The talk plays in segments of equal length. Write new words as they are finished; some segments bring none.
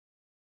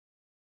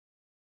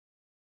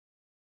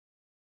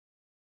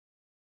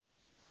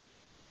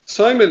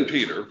Simon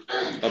Peter,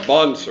 a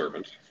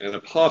bondservant and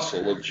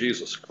apostle of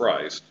Jesus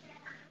Christ,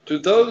 to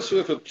those who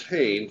have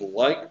obtained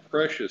like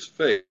precious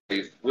faith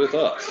with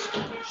us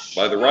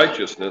by the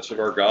righteousness of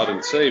our God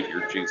and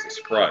Savior, Jesus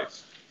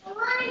Christ.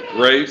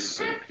 Grace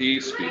and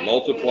peace be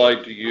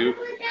multiplied to you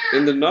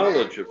in the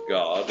knowledge of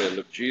God and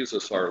of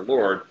Jesus our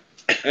Lord,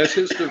 as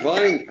his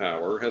divine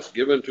power has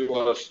given to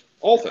us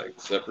all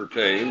things that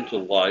pertain to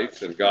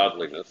life and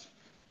godliness,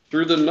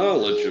 through the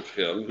knowledge of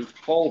him who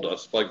called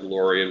us by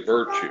glory and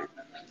virtue,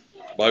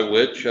 by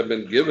which have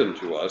been given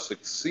to us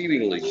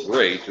exceedingly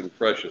great and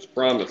precious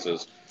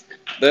promises,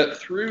 that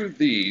through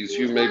these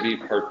you may be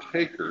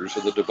partakers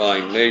of the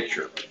divine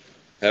nature,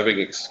 having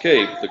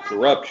escaped the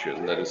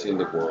corruption that is in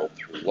the world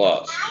through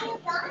lust.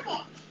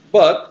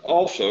 But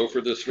also for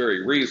this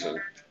very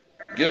reason,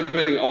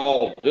 giving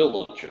all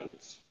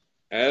diligence,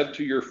 add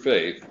to your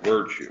faith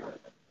virtue,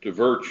 to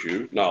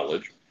virtue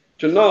knowledge,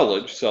 to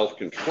knowledge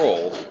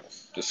self-control,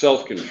 to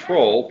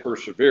self-control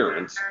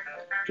perseverance,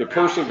 to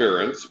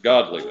perseverance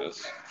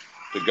godliness,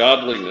 to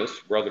godliness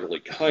brotherly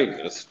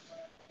kindness,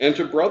 and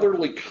to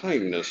brotherly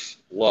kindness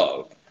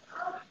love.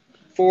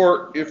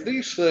 For if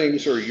these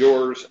things are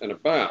yours and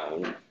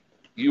abound,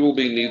 you will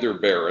be neither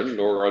barren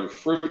nor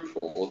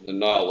unfruitful in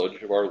the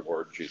knowledge of our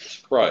Lord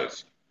Jesus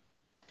Christ.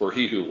 For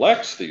he who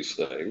lacks these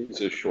things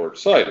is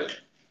short-sighted,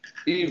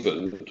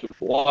 even to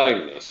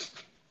blindness,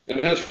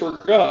 and has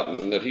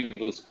forgotten that he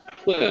was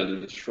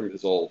cleansed from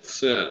his old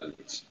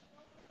sins.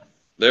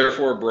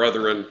 Therefore,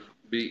 brethren,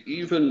 be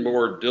even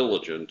more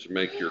diligent to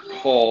make your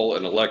call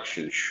and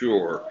election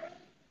sure.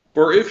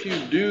 For if you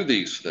do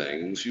these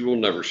things, you will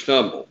never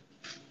stumble.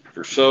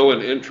 For so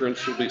an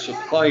entrance will be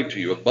supplied to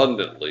you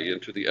abundantly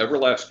into the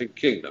everlasting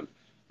kingdom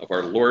of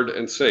our Lord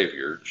and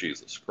Savior,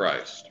 Jesus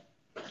Christ.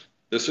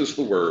 This is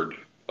the word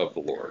of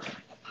the Lord.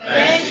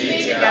 Thanks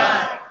be to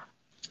God.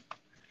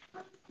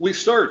 We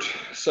start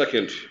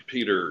 2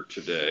 Peter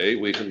today.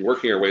 We've been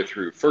working our way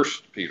through 1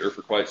 Peter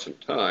for quite some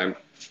time.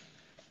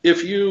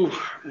 If you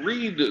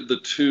read the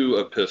two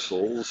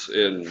epistles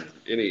in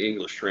any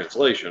English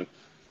translation,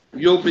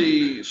 you'll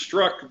be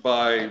struck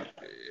by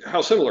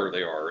how similar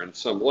they are in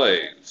some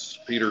ways.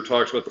 Peter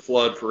talks about the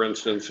flood, for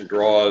instance, and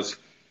draws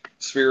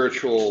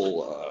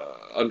spiritual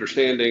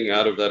understanding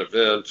out of that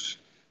event.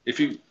 If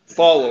you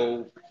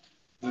follow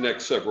the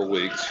next several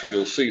weeks,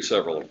 you'll see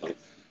several of them.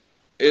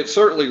 It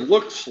certainly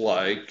looks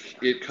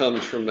like it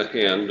comes from the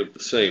hand of the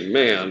same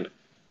man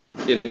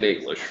in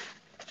English.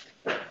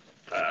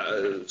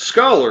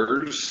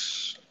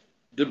 Scholars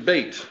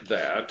debate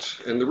that,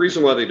 and the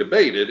reason why they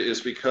debate it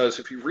is because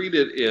if you read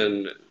it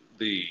in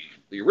the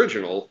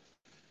original,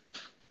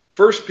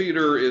 1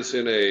 Peter is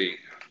in a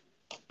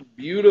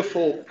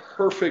beautiful,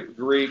 perfect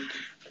Greek.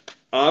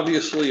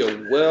 Obviously,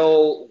 a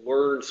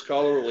well-learned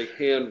scholarly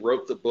hand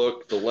wrote the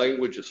book. The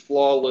language is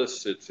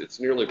flawless. It's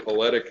nearly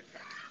poetic.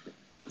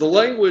 The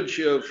language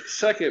of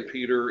 2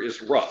 Peter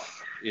is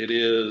rough. It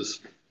is,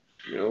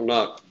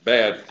 not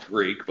bad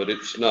Greek, but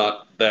it's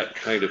not that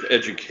kind of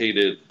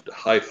educated,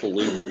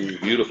 highfalutin,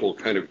 beautiful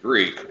kind of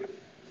Greek.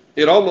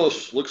 It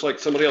almost looks like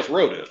somebody else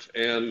wrote it.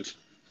 And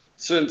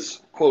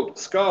since, quote,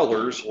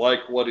 scholars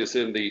like what is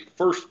in the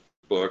first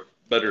book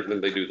better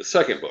than they do the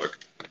second book,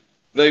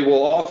 they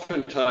will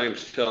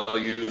oftentimes tell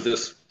you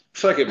this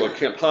second book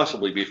can't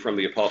possibly be from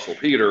the Apostle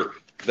Peter,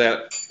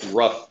 that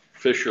rough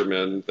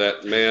fisherman,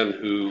 that man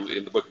who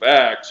in the book of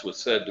Acts was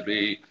said to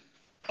be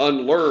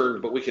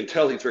unlearned, but we can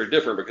tell he's very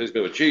different because he's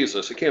been with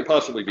Jesus. It can't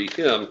possibly be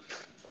him.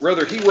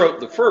 Rather, he wrote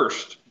the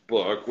first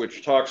book,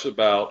 which talks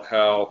about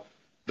how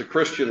the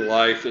Christian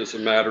life is a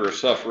matter of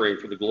suffering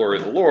for the glory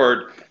of the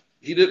Lord.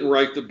 He didn't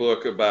write the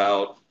book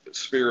about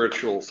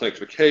spiritual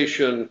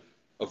sanctification,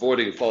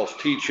 avoiding false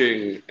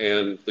teaching,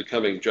 and the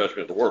coming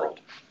judgment of the world.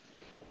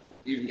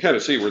 You can kind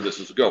of see where this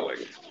is going.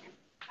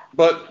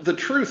 But the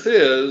truth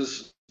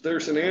is,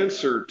 there's an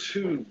answer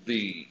to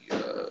the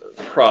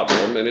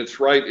problem, and it's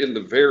right in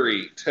the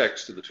very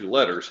text of the two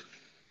letters.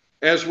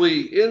 As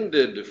we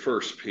ended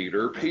 1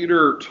 Peter,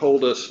 Peter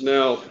told us,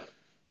 "Now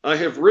I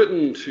have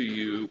written to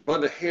you by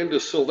the hand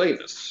of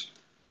Silvanus,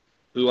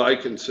 who I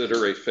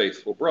consider a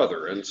faithful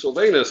brother." And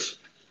Silvanus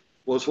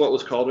was what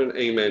was called an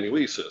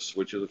amanuensis,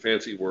 which is a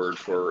fancy word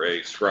for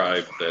a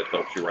scribe that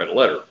helps you write a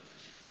letter.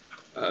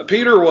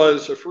 Peter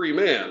was a free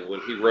man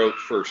when he wrote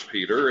 1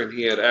 Peter, and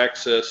he had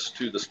access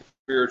to the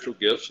spiritual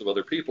gifts of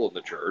other people in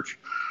the church.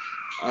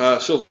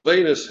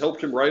 Silvanus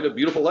helped him write a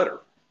beautiful letter.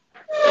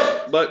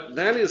 But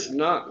that is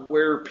not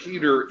where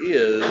Peter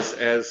is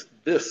as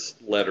this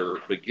letter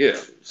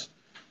begins.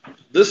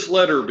 This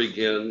letter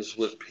begins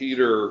with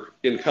Peter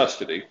in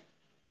custody.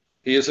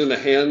 He is in the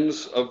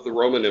hands of the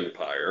Roman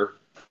Empire.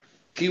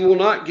 He will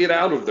not get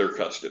out of their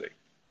custody.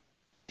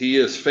 He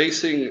is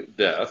facing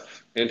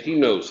death, and he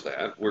knows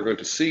that. We're going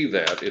to see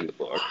that in the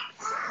book.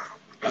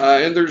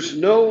 And there's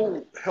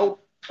no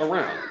help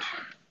around.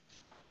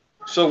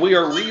 So we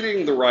are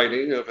reading the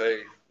writing of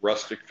a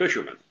rustic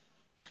fisherman,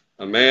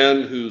 a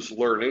man whose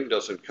learning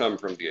doesn't come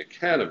from the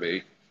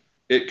academy.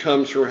 It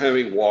comes from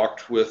having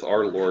walked with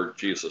our Lord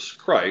Jesus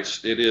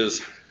Christ. It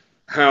is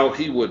how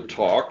he would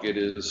talk. It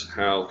is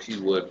how he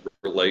would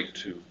relate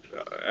to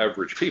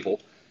average people.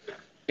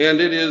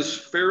 And it is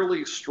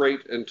fairly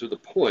straight and to the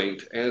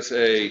point, as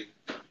a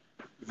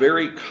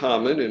very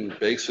common and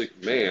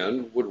basic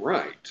man would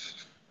write.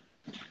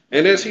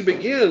 And as he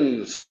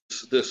begins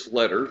this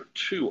letter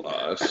to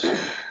us,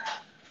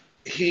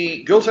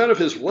 he goes out of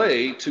his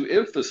way to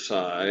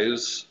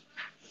emphasize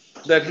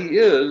that he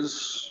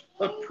is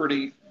a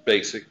pretty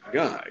basic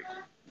guy.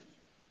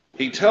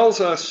 He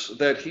tells us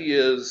that he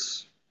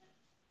is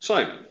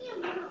Simon.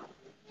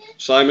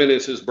 Simon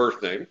is his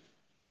birth name,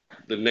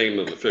 the name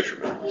of the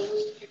fisherman.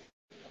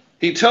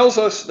 He tells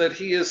us that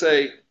he is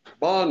a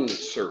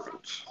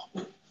bondservant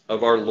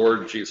of our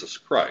Lord Jesus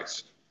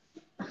Christ.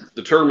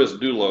 The term is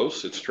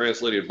doulos. It's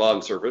translated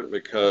bondservant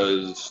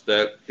because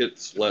that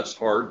hits less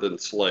hard than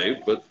slave,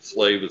 but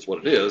slave is what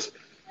it is.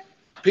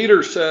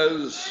 Peter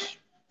says,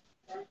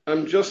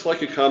 I'm just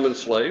like a common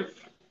slave.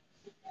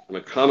 I'm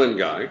a common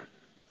guy.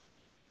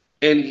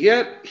 And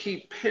yet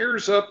he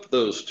pairs up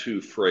those two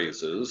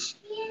phrases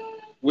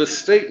with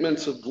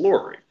statements of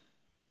glory.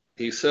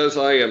 He says,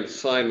 I am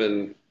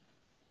Simon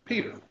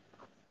Peter.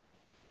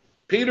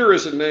 Peter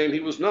is a name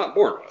he was not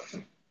born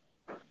with.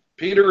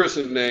 Peter is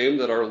a name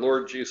that our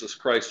Lord Jesus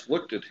Christ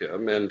looked at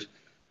him, and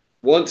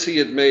once he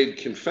had made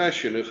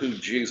confession of who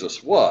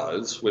Jesus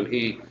was,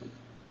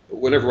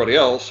 when everybody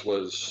else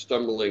was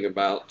stumbling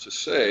about to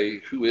say,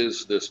 who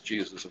is this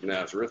Jesus of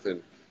Nazareth?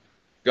 And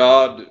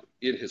God,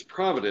 in his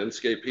providence,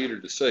 gave Peter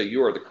to say,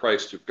 you are the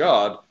Christ of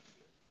God.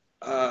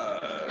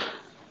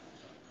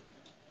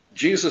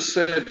 Jesus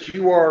said,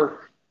 you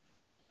are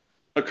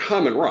a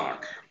common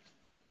rock.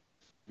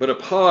 But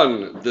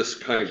upon this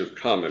kind of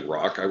common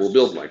rock, I will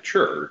build my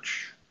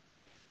church.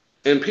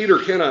 And Peter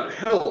cannot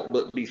help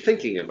but be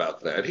thinking about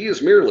that. He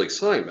is merely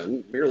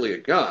Simon, merely a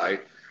guy,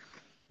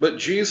 but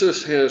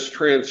Jesus has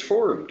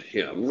transformed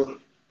him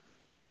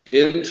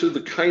into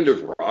the kind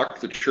of rock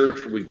the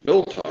church will be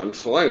built on.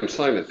 So I am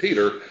Simon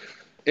Peter,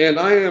 and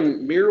I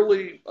am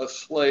merely a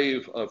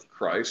slave of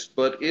Christ,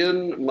 but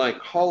in my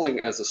calling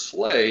as a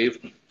slave,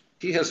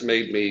 he has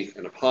made me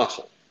an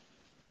apostle.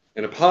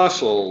 An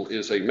apostle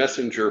is a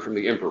messenger from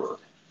the emperor.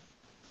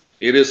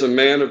 It is a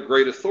man of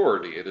great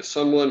authority. It is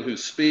someone who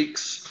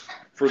speaks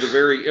for the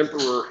very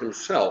emperor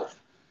himself.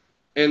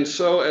 And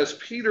so as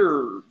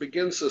Peter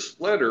begins this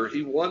letter,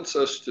 he wants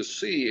us to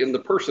see in the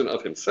person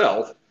of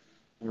himself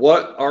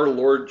what our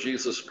Lord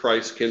Jesus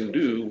Christ can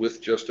do with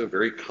just a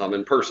very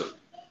common person.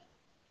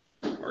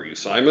 Are you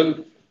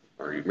Simon?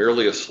 Are you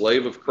merely a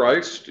slave of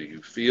Christ? Do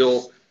you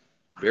feel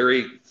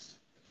very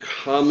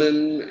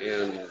common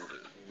and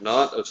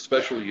not of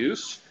special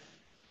use?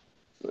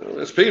 Well,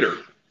 that's Peter,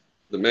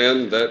 the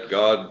man that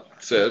God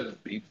said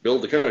he'd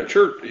build the kind of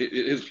church.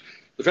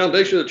 The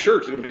foundation of the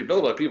church is going to be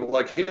built by people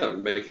like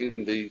him, making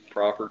the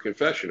proper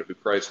confession of who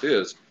Christ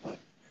is.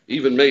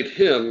 Even made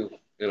him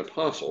an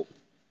apostle.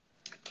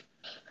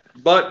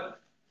 But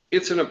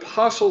it's an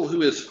apostle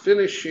who is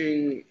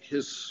finishing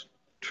his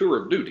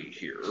tour of duty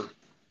here.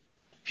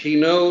 He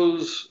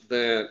knows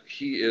that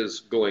he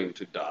is going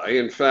to die.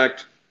 In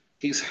fact,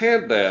 he's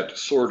had that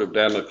sword of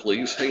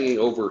Damocles hanging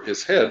over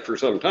his head for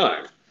some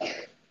time.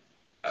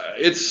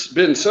 It's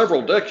been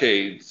several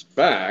decades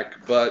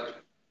back, but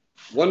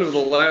one of the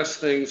last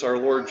things our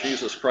Lord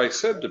Jesus Christ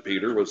said to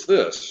Peter was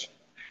this: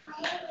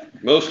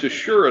 most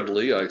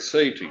assuredly, I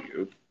say to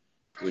you,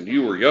 when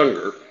you were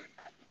younger,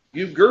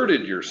 you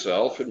girded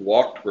yourself and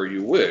walked where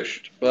you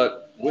wished,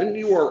 but when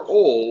you are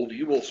old,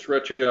 you will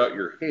stretch out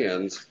your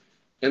hands,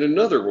 and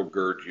another will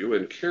gird you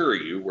and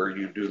carry you where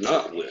you do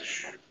not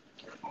wish.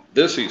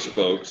 This he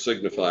spoke,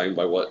 signifying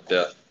by what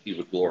death he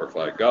would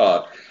glorify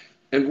God.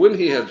 And when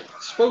he had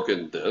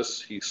spoken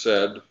this, he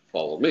said,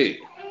 follow me.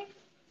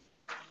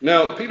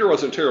 Now, Peter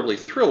wasn't terribly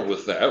thrilled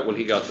with that when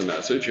he got the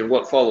message, and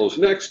what follows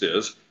next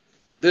is,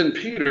 then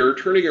Peter,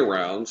 turning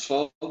around,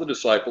 saw the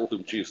disciple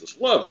whom Jesus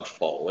loved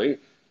following,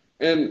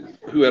 and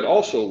who had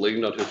also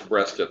leaned on his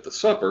breast at the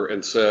supper,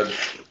 and said,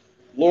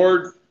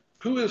 Lord,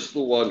 who is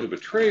the one who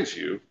betrays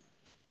you?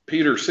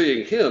 Peter,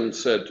 seeing him,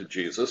 said to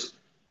Jesus,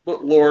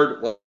 but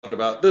Lord, what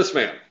about this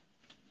man?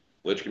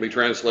 Which can be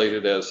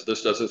translated as,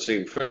 this doesn't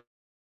seem fair.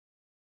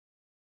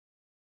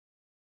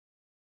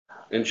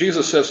 And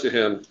Jesus says to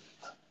him,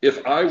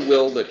 if I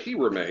will that he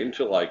remain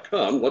till I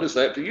come, what is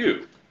that to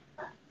you?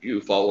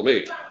 You follow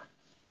me.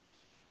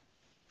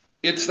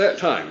 It's that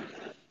time.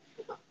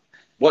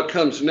 What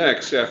comes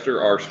next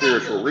after our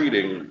spiritual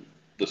reading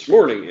this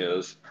morning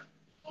is,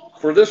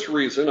 for this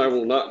reason I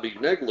will not be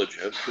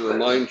negligent to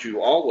remind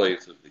you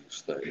always of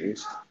these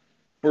things,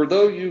 for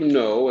though you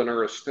know and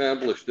are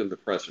established in the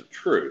present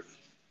truth,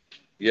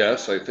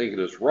 yes, I think it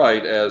is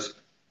right, as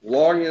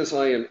long as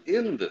I am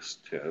in this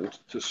tent,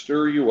 to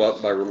stir you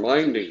up by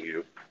reminding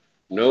you,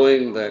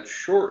 knowing that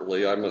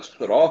shortly I must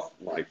put off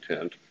my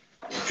tent,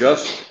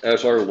 just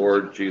as our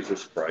Lord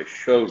Jesus Christ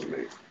showed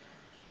me.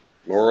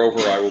 Moreover,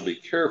 I will be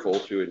careful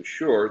to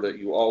ensure that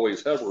you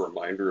always have a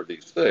reminder of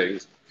these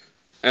things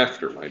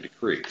after my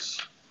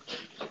decrease.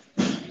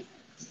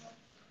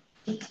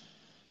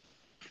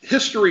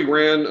 History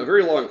ran a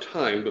very long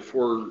time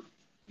before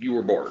you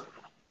were born.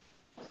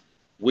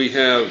 We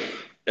have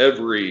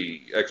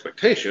every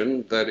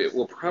expectation that it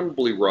will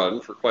probably run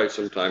for quite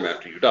some time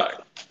after you die.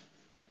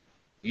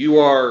 You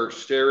are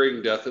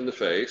staring death in the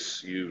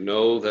face. You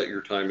know that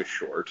your time is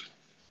short.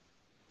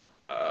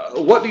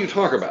 What do you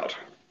talk about?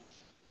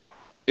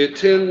 It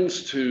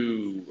tends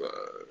to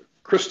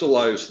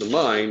crystallize the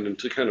mind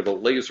into kind of a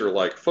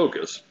laser-like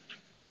focus.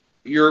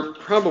 You're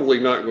probably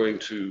not going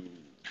to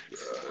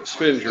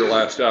spend your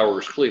last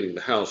hours cleaning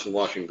the house and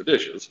washing the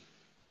dishes.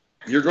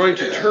 You're going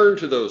to turn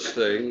to those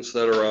things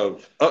that are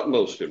of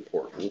utmost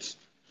importance,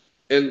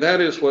 and that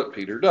is what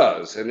Peter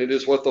does, and it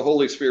is what the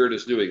Holy Spirit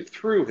is doing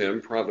through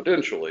him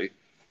providentially.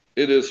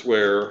 It is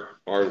where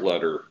our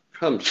letter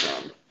comes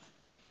from.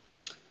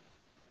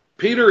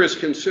 Peter is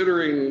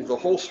considering the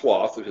whole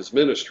swath of his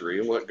ministry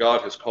and what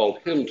God has called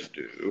him to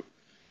do.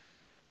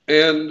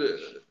 And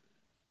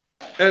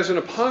as an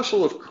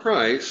apostle of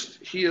Christ,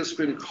 he has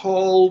been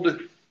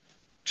called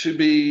to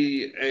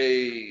be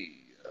an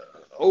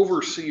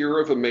overseer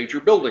of a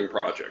major building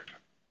project.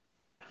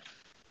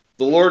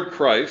 The Lord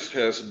Christ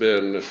has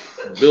been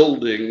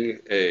building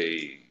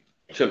a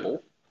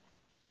temple.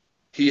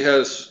 He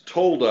has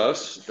told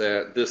us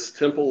that this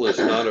temple is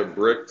not of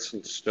bricks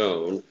and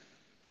stone.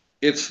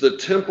 It's the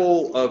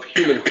temple of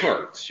human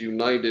hearts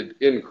united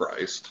in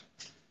Christ.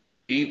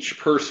 Each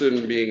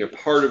person being a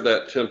part of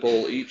that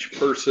temple, each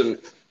person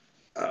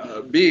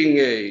being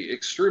an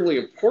extremely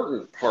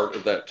important part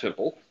of that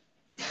temple.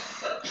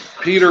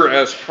 Peter,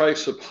 as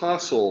Christ's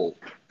apostle,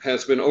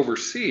 has been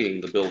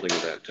overseeing the building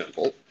of that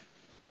temple.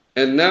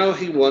 And now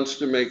he wants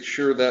to make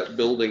sure that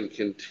building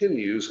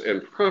continues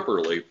and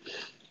properly.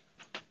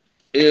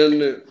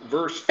 In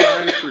verse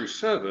 5 through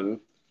 7,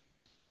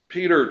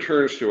 Peter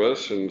turns to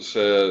us and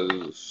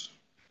says,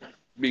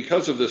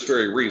 because of this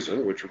very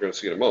reason, which we're going to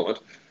see in a moment,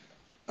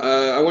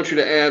 I want you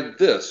to add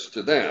this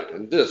to that,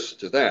 and this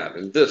to that,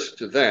 and this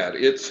to that.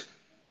 It's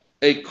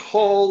a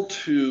call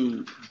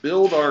to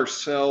build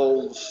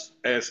ourselves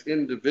as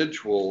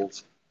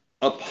individuals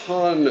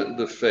upon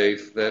the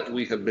faith that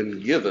we have been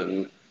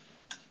given.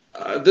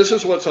 This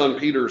is what's on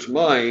Peter's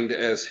mind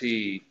as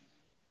he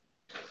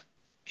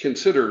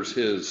considers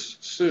his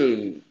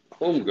soon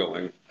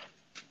homegoing.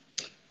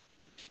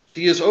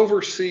 He is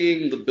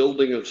overseeing the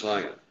building of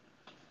Zion.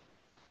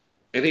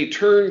 And he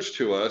turns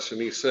to us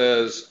and he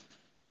says,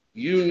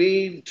 you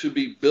need to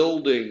be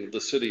building the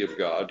city of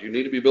God. You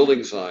need to be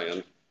building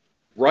Zion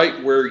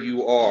right where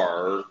you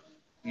are.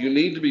 You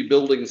need to be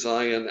building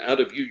Zion out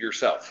of you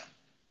yourself.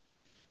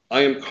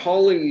 I am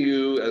calling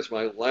you as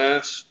my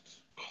last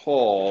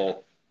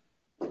call.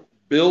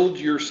 Build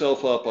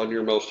yourself up on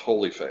your most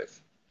holy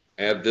faith.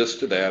 Add this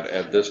to that,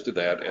 add this to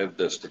that, add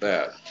this to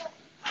that.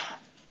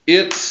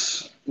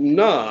 It's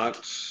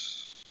not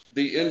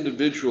the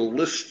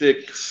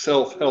individualistic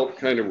self-help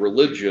kind of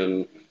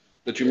religion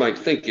that you might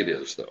think it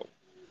is, though.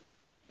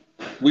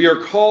 We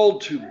are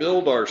called to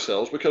build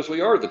ourselves because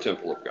we are the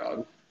temple of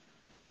God.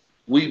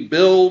 We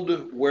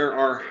build where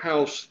our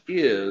house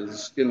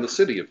is in the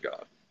city of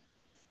God.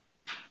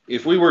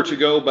 If we were to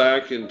go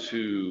back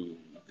into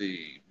the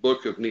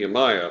book of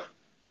Nehemiah,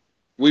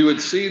 we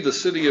would see the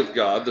city of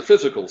God, the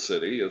physical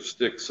city of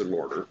sticks and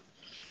mortar,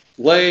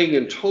 laying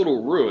in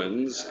total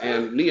ruins,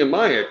 and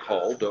Nehemiah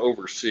called to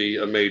oversee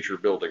a major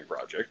building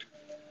project.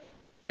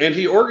 And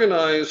he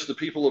organized the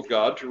people of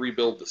God to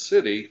rebuild the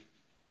city,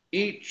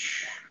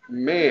 each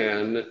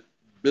man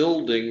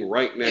building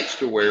right next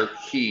to where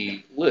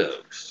he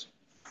lives.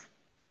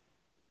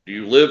 Do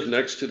you live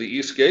next to the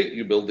east gate?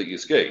 You build the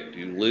east gate. Do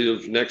you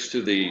live next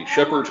to the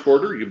shepherd's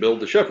quarter? You build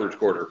the shepherd's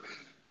quarter.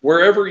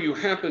 Wherever you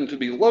happen to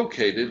be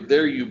located,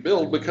 there you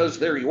build because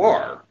there you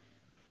are.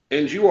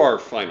 And you are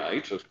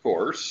finite, of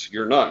course.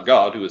 You're not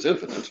God who is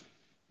infinite.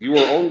 You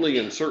are only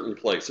in certain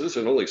places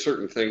and only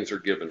certain things are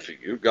given to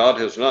you. God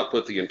has not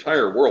put the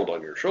entire world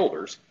on your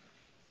shoulders.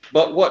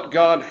 But what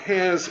God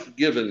has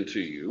given to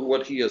you,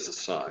 what he has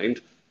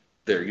assigned,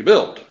 there you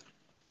build.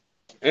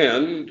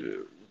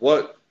 And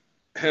what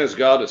has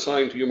God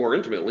assigned to you more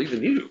intimately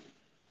than you?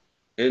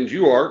 And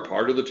you are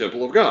part of the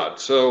temple of God.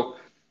 So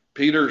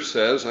Peter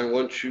says, I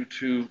want you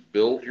to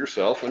build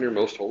yourself on your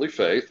most holy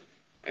faith.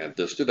 Add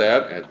this to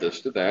that, add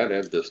this to that,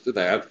 add this to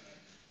that.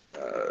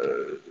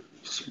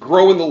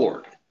 Grow in the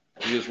Lord.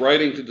 He is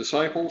writing to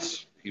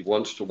disciples. He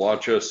wants to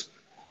watch us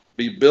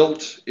be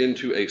built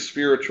into a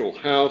spiritual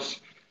house,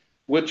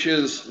 which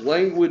is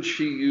language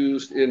he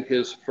used in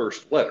his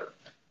first letter.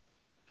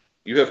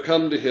 You have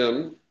come to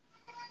him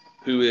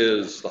who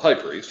is the high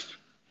priest,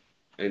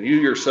 and you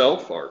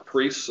yourself are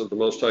priests of the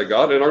Most High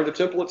God and are the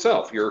temple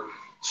itself. You're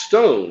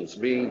stones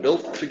being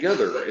built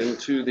together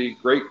into the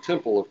great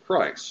temple of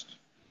Christ.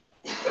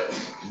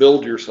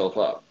 Build yourself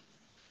up.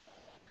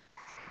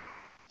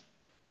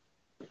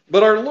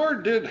 But our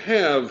Lord did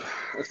have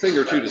a thing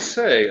or two to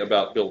say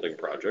about building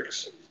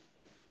projects.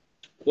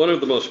 One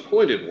of the most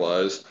pointed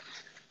was,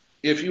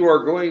 if you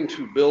are going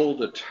to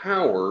build a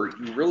tower,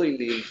 you really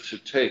need to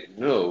take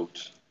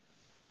note,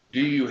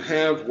 do you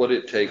have what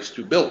it takes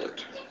to build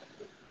it?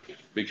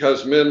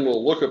 Because men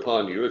will look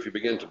upon you if you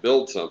begin to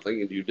build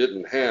something and you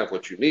didn't have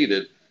what you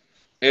needed,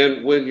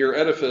 And when your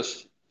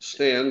edifice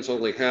stands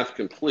only half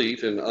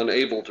complete and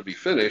unable to be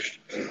finished,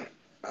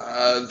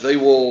 they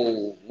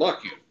will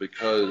mock you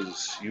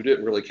because you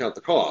didn't really count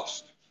the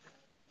cost.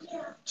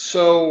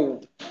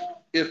 So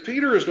if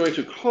Peter is going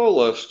to call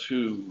us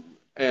to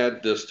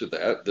add this to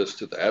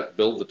that,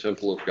 build the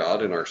temple of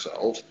God in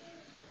ourselves,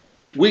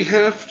 we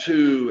have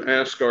to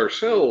ask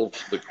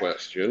ourselves the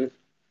question,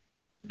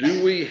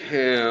 do we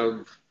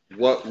have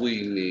what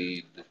we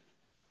need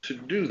to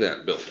do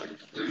that building?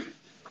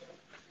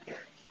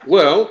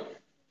 Well,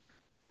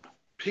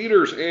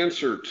 Peter's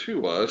answer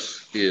to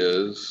us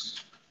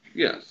is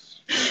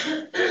yes,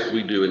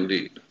 we do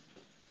indeed.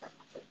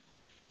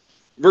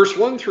 Verse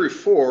 1 through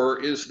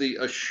 4 is the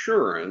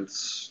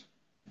assurance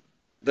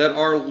that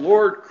our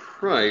Lord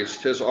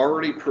Christ has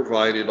already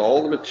provided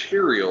all the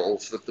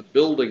materials that the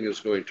building is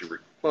going to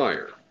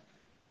require.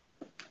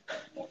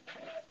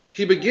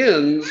 He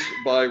begins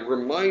by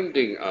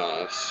reminding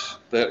us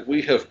that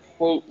we have,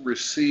 quote,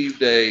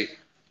 received a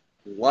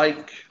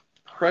like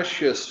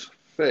precious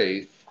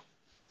faith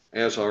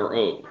as our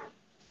own.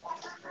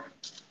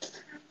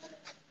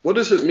 What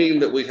does it mean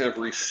that we have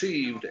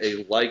received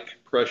a like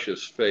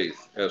precious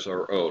faith as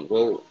our own?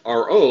 Well,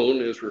 our own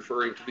is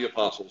referring to the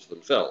apostles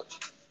themselves.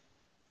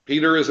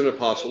 Peter is an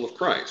apostle of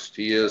Christ.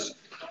 He is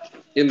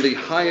in the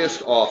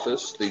highest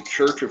office the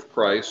Church of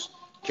Christ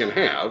can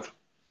have.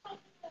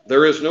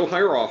 There is no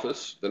higher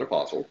office than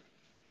apostle.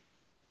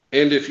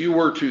 And if you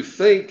were to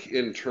think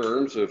in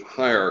terms of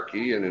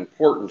hierarchy and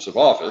importance of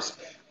office,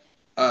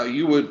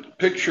 you would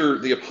picture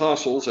the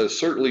apostles as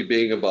certainly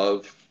being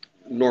above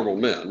normal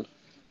men.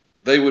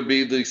 They would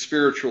be the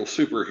spiritual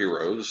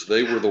superheroes.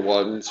 They were the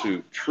ones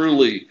who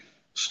truly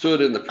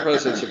stood in the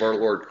presence of our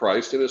Lord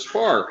Christ and is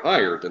far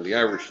higher than the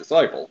average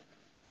disciple.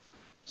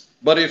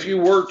 But if you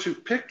were to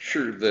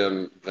picture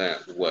them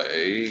that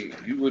way,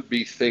 you would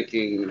be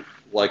thinking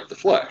like the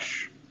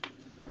flesh.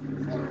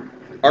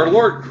 Our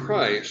Lord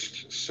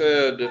Christ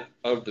said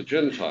of the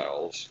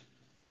Gentiles,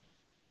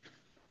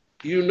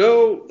 you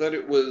know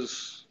that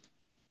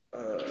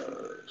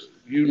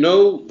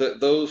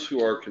those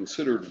who are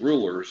considered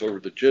rulers over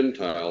the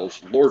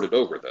Gentiles lord it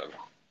over them,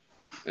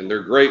 and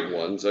their great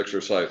ones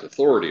exercise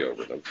authority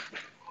over them.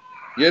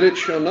 Yet it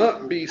shall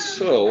not be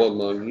so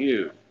among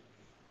you.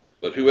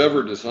 But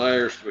whoever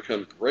desires to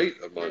become great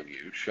among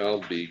you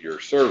shall be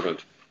your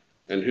servant,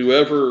 and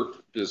whoever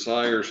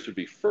desires to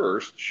be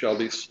first shall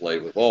be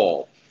slave of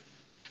all.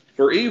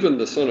 For even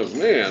the Son of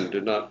Man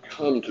did not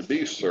come to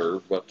be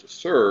served, but to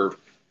serve,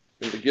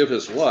 and to give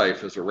his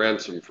life as a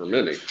ransom for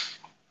many.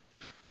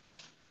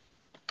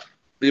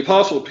 The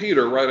Apostle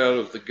Peter, right out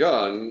of the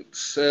gun,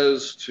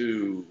 says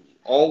to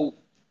all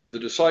the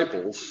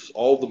disciples,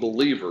 all the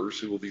believers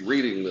who will be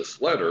reading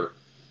this letter,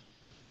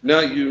 now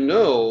you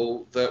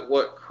know that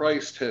what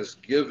Christ has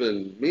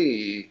given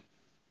me,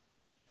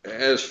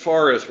 as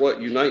far as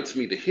what unites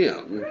me to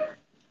him,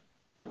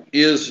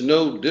 is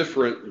no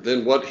different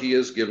than what he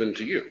has given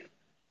to you.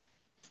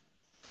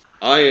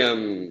 I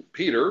am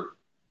Peter,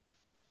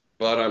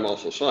 but I'm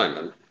also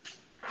Simon.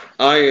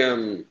 I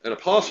am an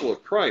apostle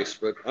of Christ,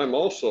 but I'm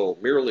also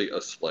merely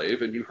a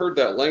slave. And you heard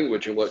that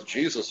language in what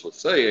Jesus was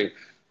saying.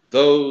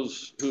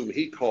 Those whom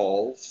he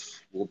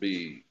calls will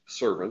be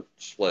servant,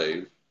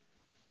 slave.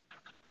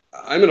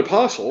 I'm an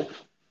apostle,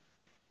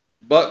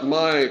 but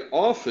my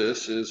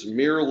office is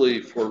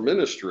merely for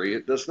ministry.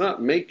 It does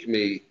not make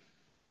me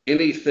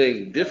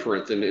anything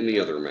different than any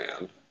other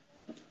man.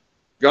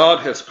 God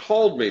has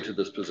called me to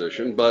this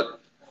position,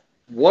 but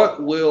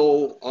what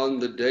will on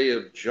the day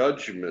of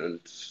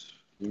judgment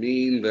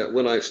mean that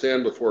when I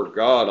stand before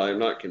God, I am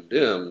not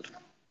condemned?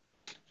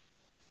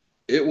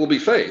 It will be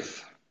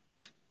faith,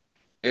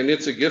 and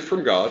it's a gift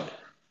from God.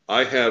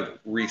 I have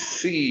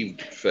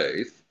received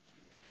faith.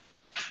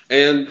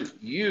 And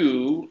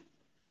you,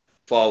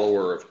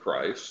 follower of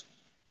Christ,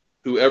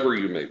 whoever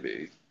you may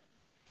be,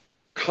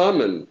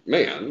 common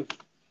man,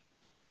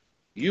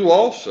 you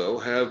also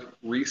have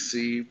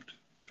received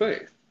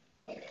faith.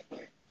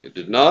 It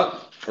did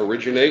not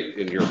originate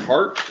in your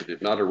heart. It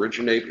did not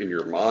originate in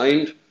your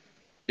mind.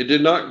 It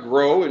did not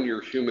grow in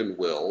your human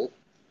will.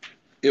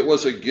 It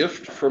was a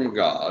gift from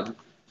God.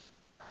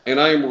 And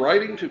I am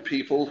writing to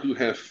people who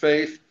have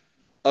faith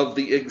of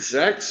the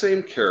exact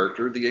same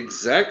character, the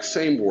exact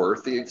same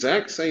worth, the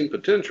exact same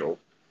potential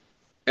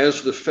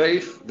as the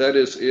faith that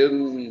is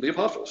in the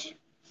apostles.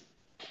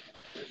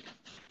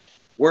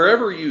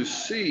 Wherever you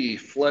see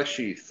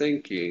fleshy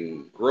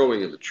thinking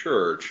growing in the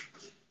church,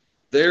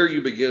 there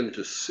you begin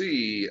to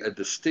see a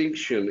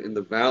distinction in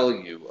the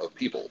value of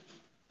people.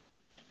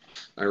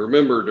 I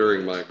remember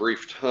during my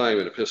brief time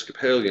in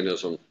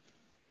Episcopalianism,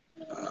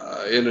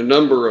 in a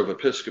number of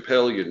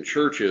Episcopalian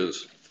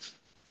churches,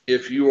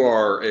 if you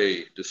are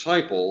a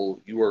disciple,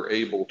 you are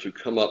able to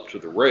come up to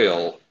the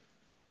rail.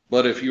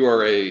 But if you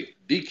are a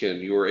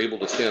deacon, you are able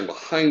to stand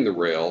behind the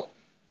rail.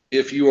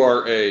 If you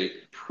are a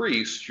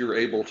priest, you're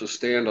able to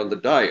stand on the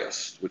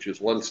dais, which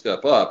is one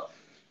step up.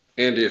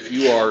 And if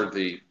you are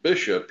the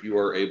bishop, you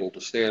are able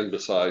to stand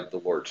beside the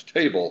Lord's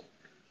table,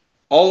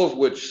 all of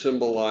which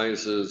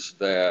symbolizes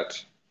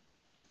that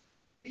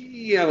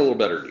Yeah, I'm a little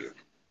better than you.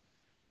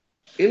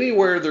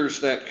 Anywhere there's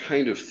that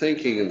kind of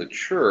thinking in the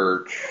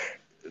church,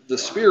 the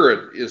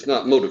Spirit is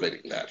not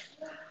motivating that.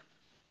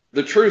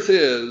 The truth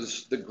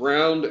is, the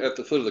ground at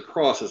the foot of the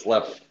cross is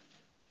level.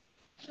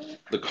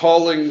 The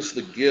callings,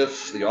 the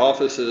gifts, the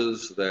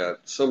offices that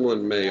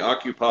someone may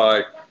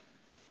occupy,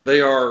 they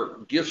are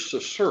gifts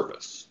of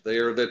service. They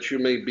are that you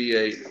may be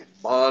a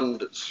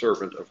bond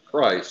servant of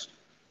Christ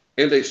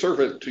and a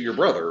servant to your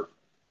brother.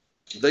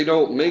 They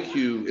don't make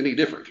you any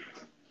different.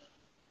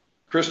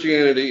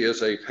 Christianity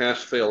is a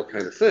pass-fail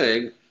kind of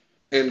thing,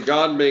 and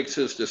God makes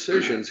his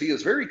decisions. He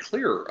is very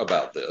clear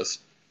about this,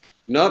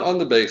 not on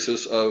the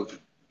basis of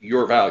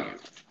your value.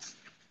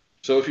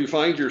 So if you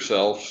find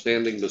yourself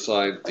standing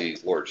beside the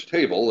Lord's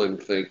table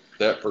and think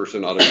that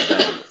person ought to be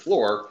down on the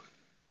floor,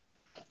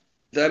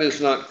 that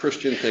is not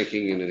Christian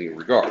thinking in any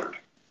regard.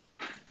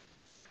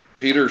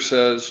 Peter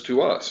says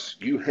to us,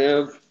 you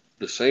have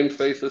the same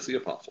faith as the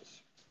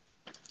apostles.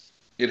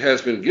 It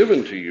has been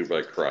given to you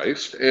by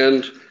Christ,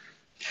 and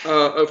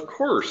of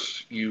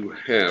course you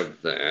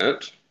have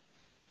that.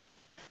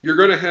 You're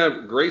going to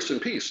have grace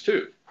and peace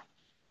too.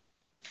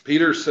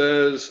 Peter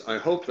says, I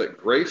hope that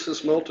grace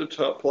is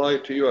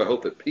multiplied to you. I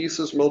hope that peace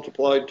is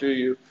multiplied to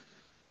you.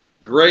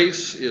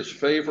 Grace is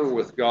favor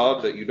with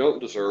God that you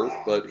don't deserve,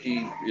 but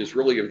he is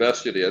really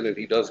invested in, and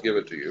he does give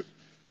it to you.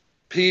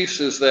 Peace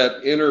is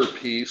that inner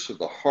peace of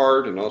the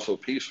heart and also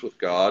peace with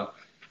God.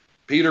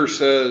 Peter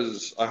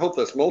says, I hope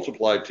that's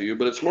multiplied to you,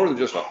 but it's more than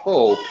just a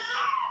hope.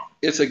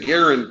 It's a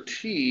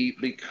guarantee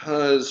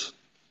because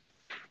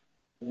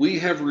we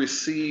have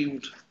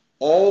received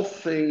all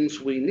things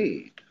we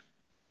need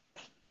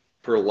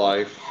for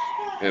life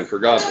and for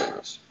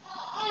godliness.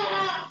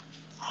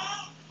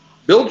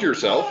 Build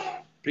yourself,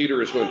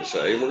 Peter is going to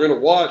say, and we're going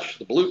to watch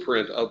the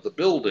blueprint of the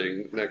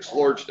building next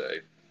Lord's Day.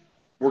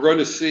 We're going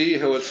to see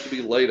how it's to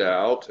be laid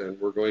out, and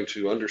we're going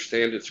to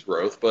understand its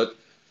growth. But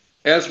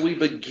as we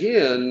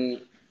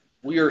begin,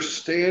 we are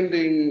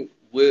standing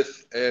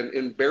with an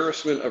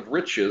embarrassment of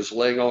riches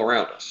laying all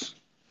around us.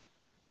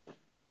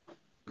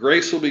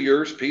 Grace will be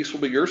yours, peace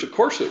will be yours. Of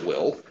course it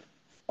will,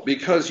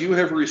 because you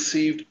have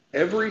received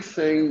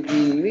everything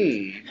you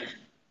need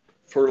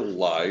for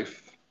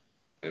life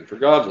and for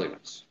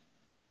godliness.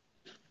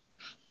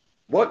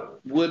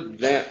 What would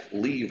that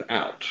leave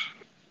out?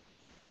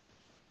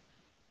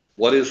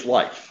 What is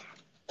life?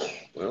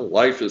 Well,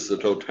 life is the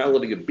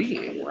totality of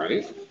being,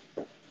 right?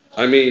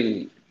 I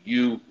mean,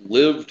 you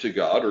live to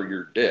God or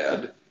you're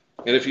dead.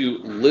 And if you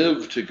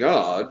live to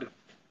God,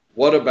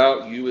 what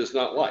about you is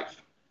not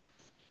life?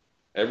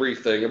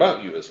 Everything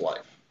about you is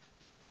life.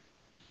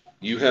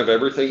 You have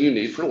everything you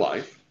need for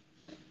life.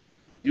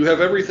 You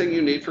have everything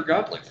you need for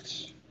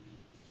godliness.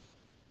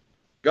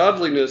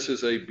 Godliness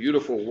is a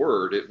beautiful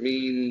word. It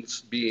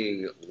means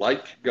being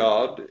like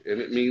God, and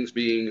it means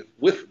being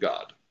with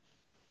God.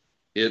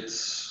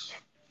 It's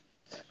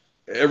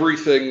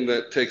everything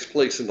that takes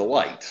place in the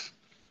light.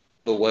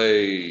 The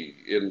way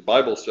in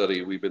Bible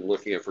study we've been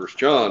looking at 1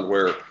 John,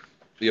 where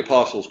the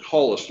apostles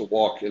call us to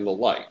walk in the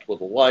light. Well,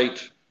 the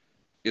light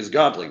is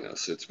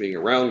godliness. It's being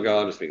around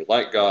God. It's being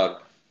like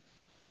God.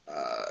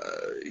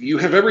 You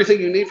have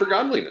everything you need for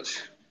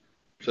godliness,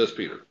 says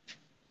Peter.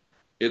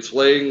 It's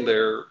laying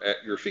there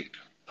at your feet.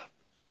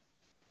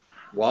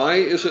 Why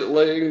is it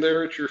laying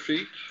there at your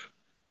feet?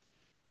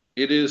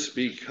 It is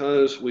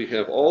because we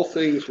have all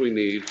things we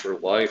need for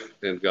life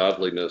and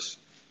godliness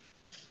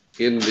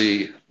in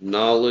the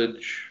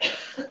knowledge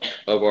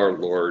of our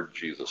Lord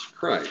Jesus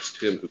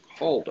Christ, him who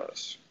called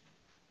us.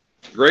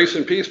 Grace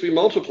and peace be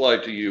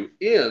multiplied to you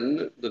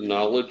in the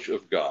knowledge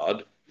of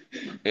God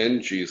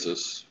and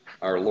Jesus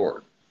our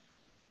Lord.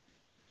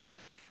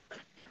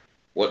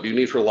 What do you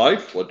need for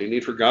life? What do you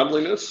need for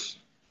godliness?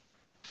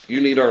 You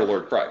need our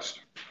Lord Christ.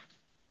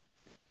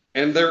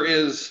 And there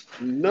is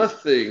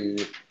nothing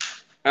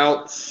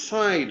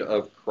outside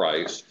of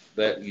Christ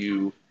that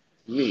you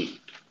need.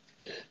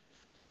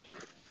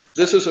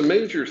 This is a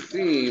major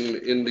theme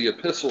in the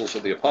epistles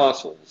of the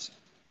apostles,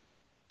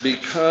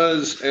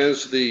 because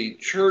as the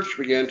church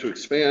began to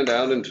expand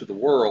out into the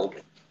world,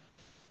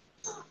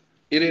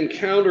 it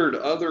encountered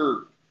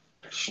other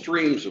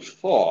streams of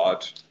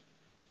thought,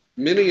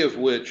 many of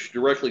which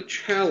directly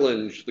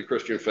challenged the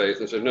Christian faith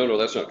and said, no,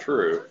 that's not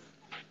true.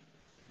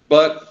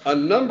 But a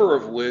number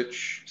of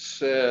which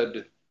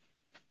said,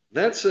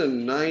 that's a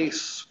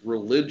nice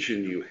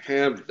religion you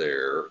have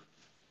there.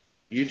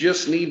 You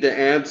just need to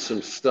add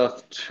some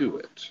stuff to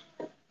it.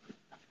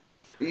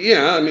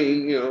 Yeah, I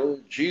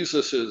mean,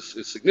 Jesus is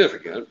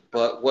significant,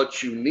 but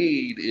what you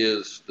need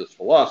is this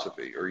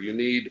philosophy, or you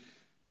need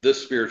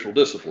this spiritual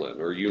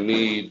discipline, or you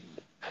need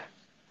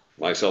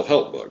my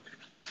self-help book,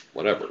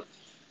 whatever.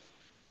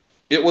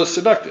 It was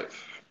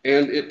seductive,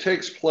 and it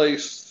takes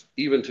place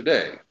even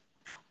today.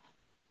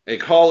 A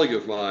colleague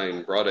of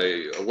mine brought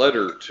a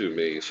letter to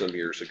me some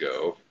years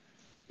ago.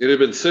 It had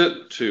been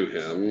sent to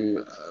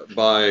him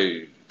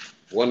by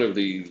one of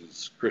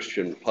these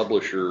Christian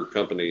publisher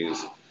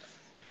companies.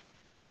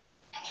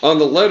 On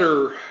the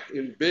letter,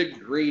 in big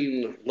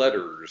green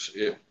letters,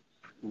 it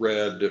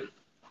read,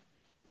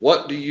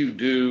 What do you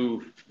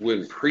do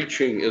when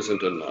preaching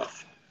isn't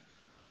enough?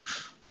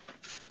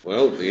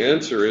 Well, the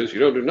answer is you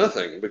don't do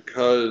nothing,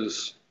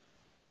 because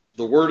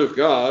the Word of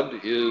God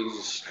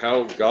is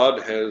how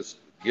God has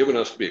given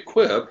us to be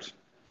equipped.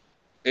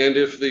 And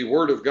if the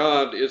Word of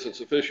God isn't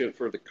sufficient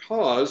for the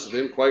cause,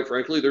 then quite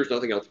frankly, there's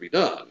nothing else to be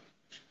done.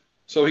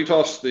 So he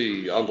tossed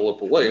the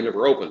envelope away and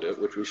never opened it,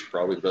 which was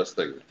probably the best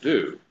thing to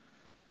do.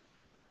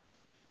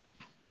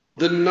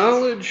 The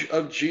knowledge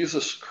of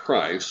Jesus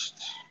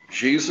Christ,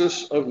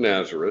 Jesus of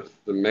Nazareth,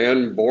 the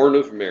man born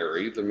of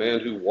Mary, the man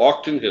who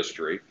walked in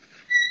history,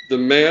 the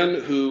man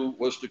who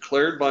was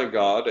declared by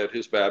God at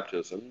his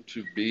baptism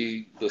to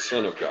be the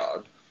Son of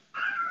God,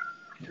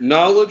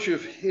 knowledge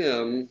of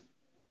him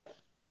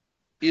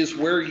is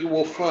where you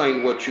will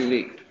find what you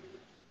need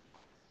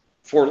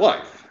for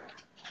life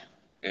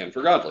and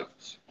for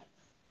godliness.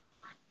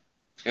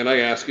 And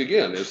I ask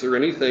again, is there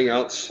anything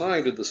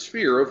outside of the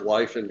sphere of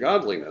life and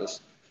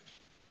godliness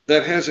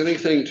that has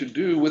anything to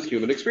do with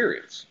human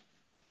experience?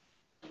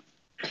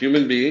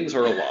 Human beings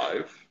are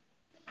alive.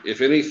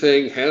 If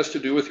anything has to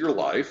do with your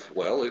life,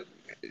 well,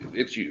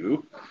 it's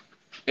you.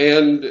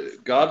 And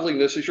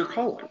godliness is your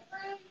calling.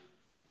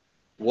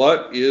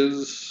 What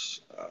is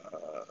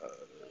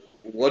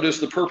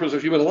the purpose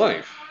of human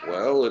life?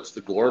 Well, it's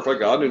to glorify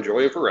God and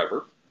enjoy Him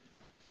forever.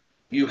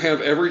 You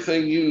have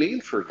everything you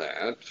need for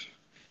that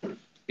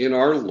in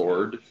our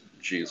Lord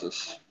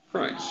Jesus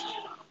Christ.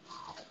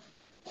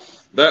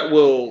 That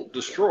will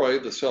destroy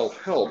the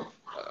self-help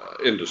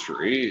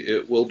industry.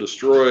 It will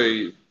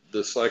destroy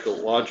the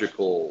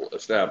psychological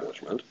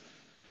establishment.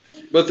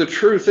 But the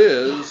truth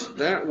is,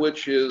 that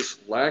which is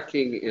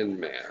lacking in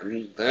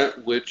man,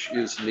 that which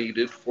is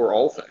needed for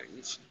all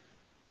things,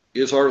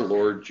 is our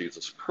Lord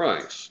Jesus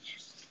Christ.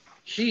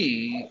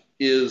 He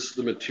is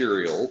the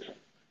material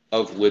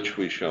of which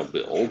we shall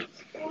build.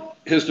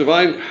 His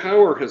divine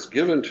power has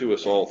given to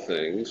us all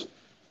things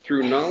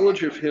through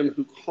knowledge of him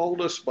who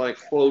called us by,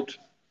 quote,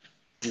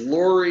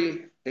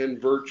 glory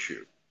and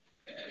virtue.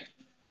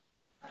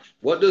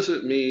 What does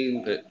it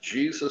mean that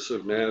Jesus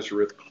of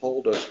Nazareth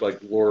called us by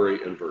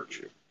glory and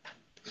virtue?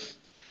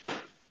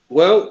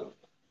 Well,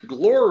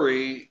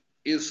 glory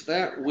is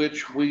that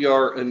which we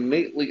are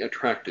innately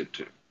attracted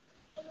to.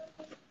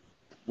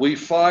 We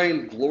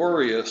find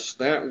glorious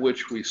that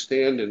which we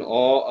stand in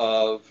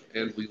awe of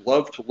and we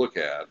love to look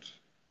at.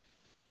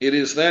 It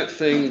is that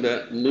thing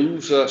that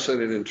moves us at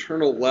an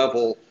internal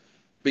level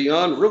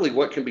beyond really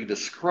what can be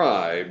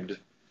described.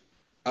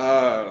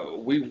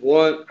 We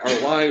want our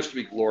lives to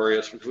be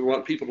glorious because we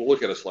want people to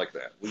look at us like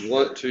that. We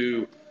want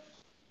to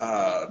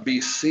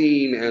be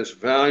seen as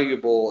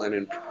valuable and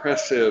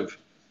impressive.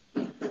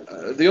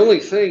 The only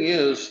thing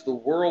is, the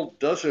world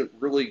doesn't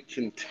really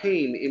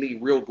contain any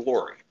real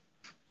glory.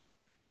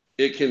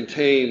 It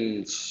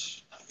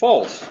contains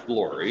false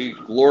glory,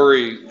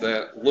 glory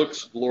that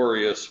looks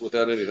glorious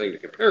without anything to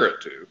compare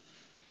it to.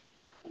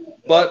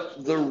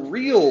 But the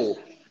real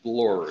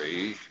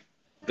glory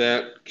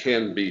that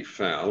can be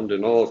found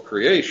in all of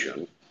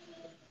creation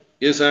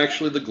is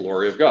actually the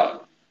glory of God.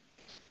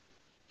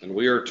 And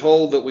we are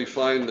told that we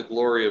find the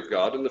glory of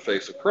God in the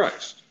face of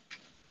Christ.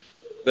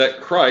 That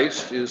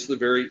Christ is the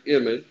very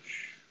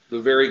image,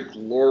 the very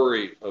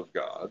glory of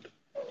God.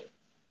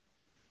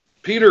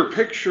 Peter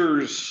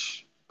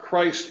pictures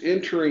Christ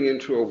entering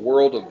into a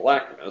world of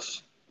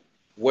blackness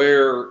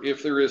where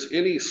if there is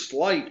any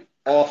slight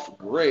off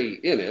gray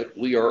in it,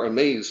 we are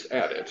amazed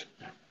at it.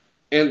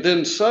 And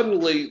then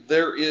suddenly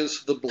there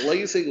is the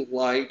blazing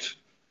light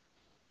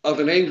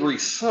of an angry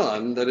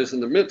sun that is in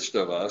the midst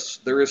of us.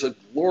 There is a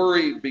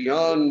glory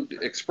beyond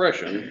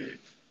expression.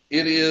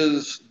 It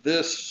is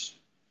this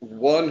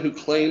one who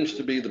claims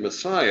to be the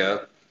Messiah,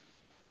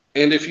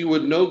 and if you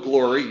would know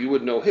glory, you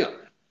would know him.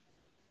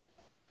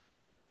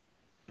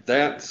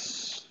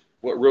 That's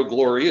what real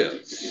glory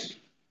is.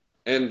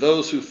 And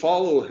those who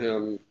follow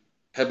him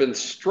have been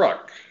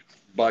struck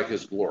by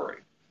his glory.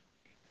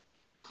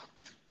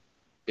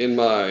 In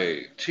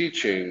my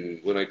teaching,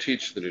 when I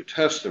teach the New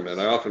Testament,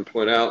 I often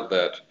point out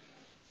that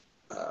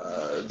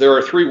there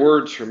are three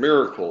words for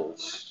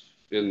miracles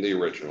in the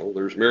original.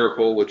 There's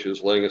miracle, which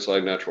is laying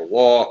aside natural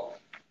law.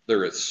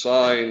 There is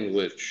sign,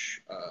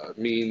 which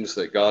means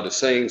that God is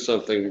saying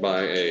something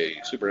by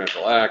a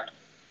supernatural act.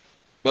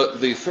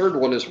 But the third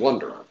one is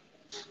wonder.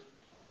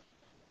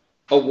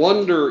 A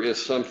wonder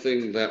is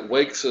something that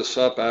wakes us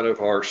up out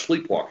of our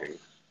sleepwalking.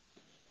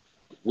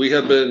 We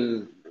have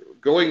been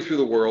going through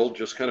the world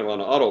just kind of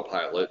on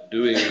autopilot,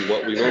 doing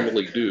what we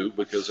normally do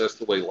because that's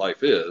the way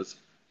life is.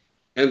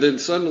 And then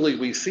suddenly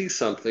we see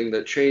something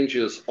that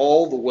changes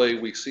all the way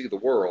we see the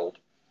world.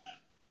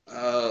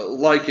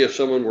 Like if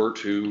someone were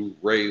to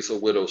raise a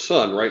widow's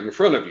son right in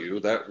front of you,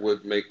 that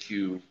would make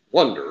you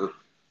wonder.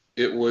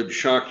 It would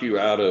shock you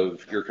out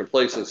of your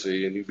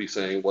complacency and you'd be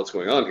saying, what's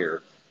going on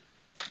here?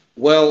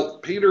 Well,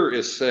 Peter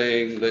is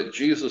saying that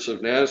Jesus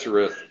of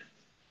Nazareth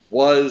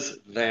was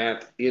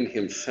that in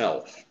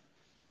himself.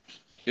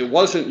 It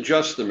wasn't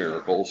just the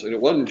miracles, and it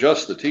wasn't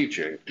just the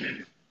teaching.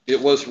 It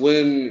was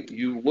when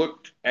you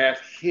looked at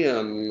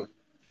him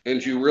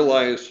and you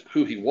realize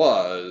who he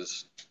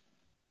was,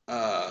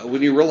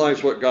 when you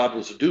realize what God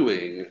was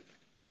doing,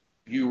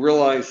 you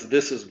realize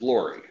this is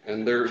glory.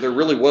 And there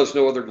really was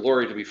no other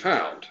glory to be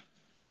found.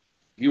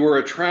 You were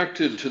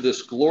attracted to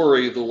this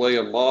glory the way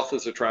a moth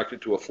is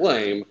attracted to a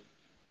flame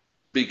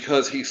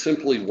because he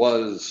simply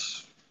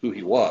was who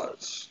he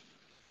was.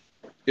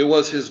 It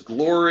was his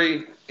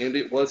glory and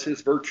it was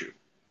his virtue.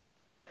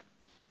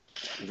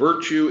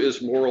 Virtue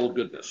is moral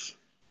goodness.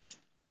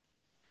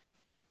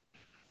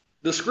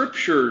 The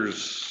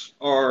scriptures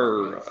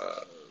are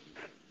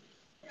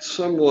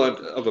somewhat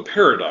of a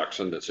paradox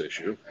on this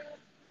issue.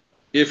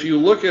 If you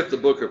look at the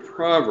book of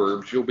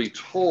Proverbs, you'll be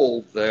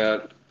told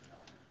that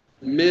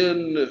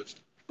men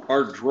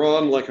are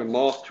drawn like a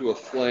moth to a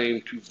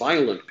flame to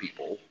violent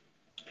people,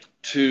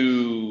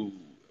 to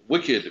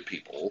wicked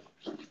people.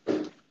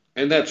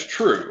 And that's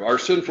true. Our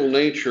sinful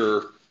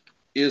nature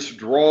is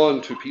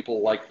drawn to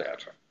people like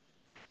that.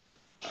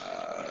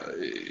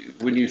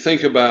 When you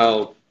think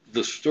about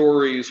the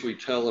stories we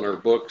tell in our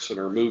books and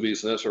our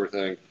movies and that sort of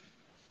thing,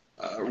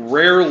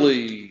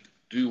 rarely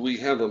do we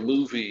have a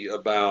movie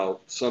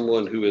about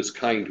someone who is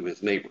kind to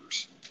his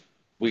neighbors.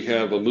 We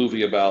have a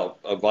movie about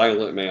a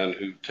violent man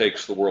who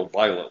takes the world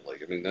violently.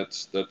 I mean,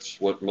 that's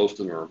what most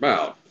of them are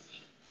about.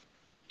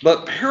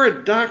 But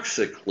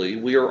paradoxically,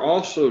 we are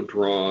also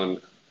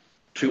drawn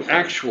to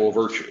actual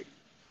virtue.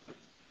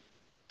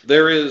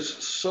 There is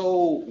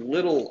so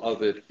little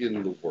of it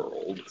in the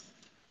world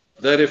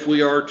that if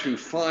we are to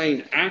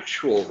find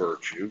actual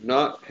virtue,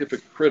 not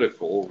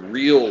hypocritical,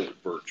 real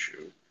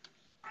virtue,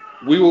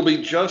 we will be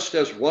just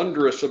as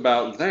wondrous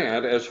about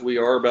that as we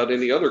are about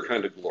any other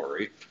kind of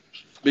glory,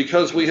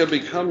 because we have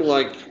become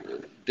like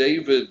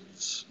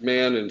David's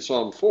man in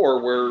Psalm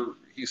 4, where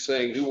he's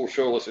saying, who will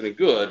show us any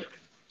good?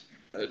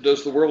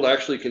 Does the world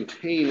actually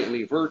contain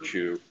any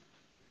virtue?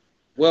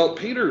 Well,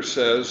 Peter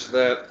says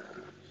that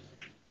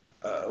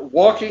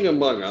walking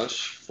among us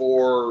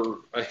for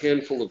a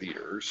handful of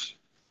years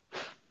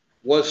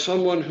was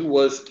someone who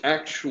was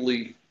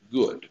actually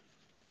good.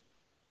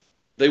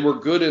 They were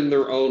good in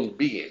their own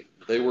being.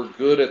 They were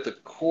good at the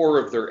core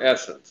of their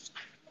essence.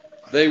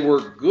 They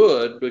were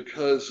good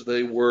because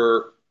they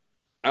were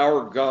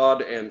our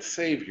God and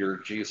Savior,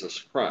 Jesus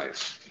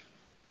Christ.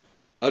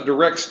 A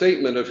direct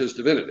statement of his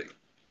divinity.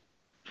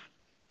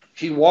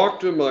 He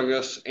walked among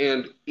us,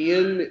 and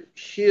in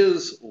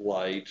his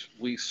light,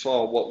 we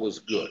saw what was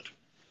good.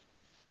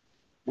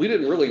 We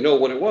didn't really know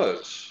what it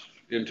was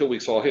until we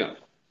saw him.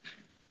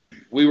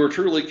 We were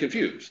truly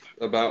confused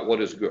about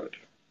what is good.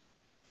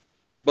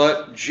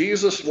 But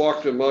Jesus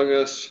walked among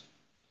us,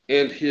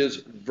 and his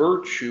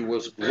virtue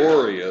was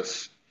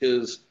glorious.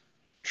 His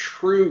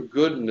true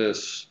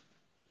goodness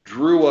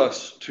drew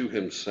us to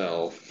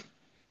himself.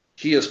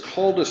 He has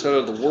called us out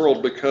of the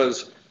world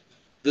because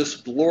this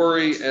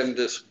glory and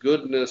this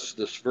goodness,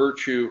 this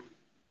virtue,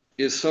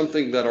 is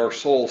something that our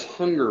souls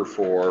hunger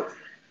for.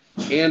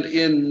 And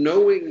in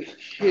knowing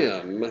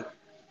him,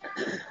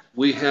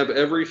 we have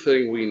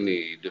everything we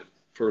need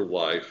for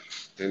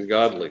life and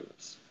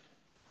godliness.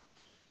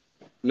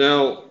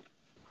 Now,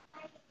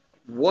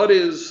 what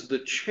is the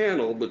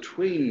channel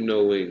between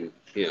knowing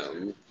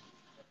him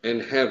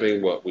and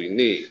having what we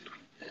need?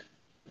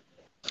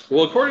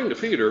 Well, according to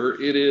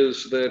Peter, it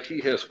is that he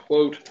has,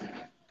 quote,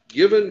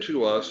 given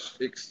to us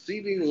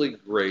exceedingly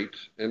great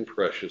and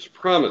precious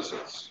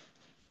promises.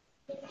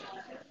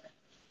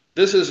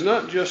 This is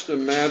not just a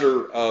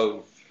matter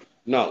of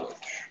knowledge.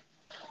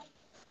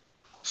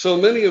 So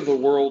many of the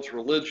world's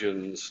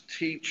religions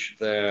teach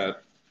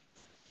that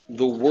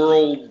the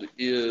world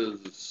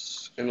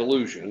is an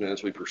illusion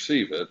as we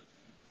perceive it,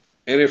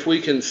 and if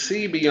we can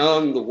see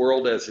beyond the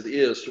world as it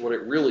is to what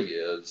it really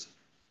is,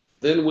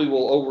 then we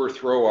will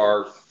overthrow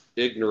our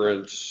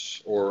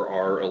ignorance or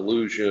our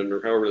illusion,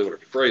 or however they want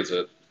to phrase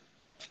it,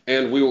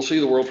 and we will see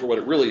the world for what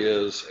it really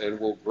is, and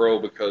will grow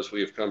because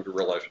we have come to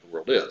realize what the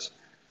world is.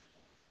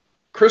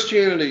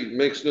 Christianity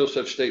makes no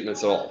such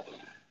statements at all.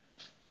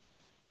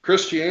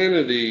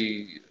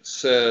 Christianity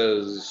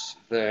says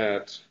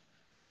that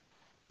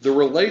the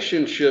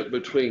relationship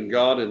between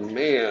God and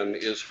man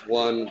is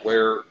one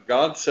where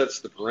God sets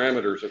the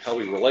parameters of how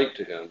we relate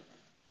to him,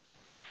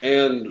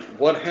 and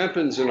what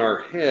happens in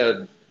our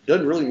head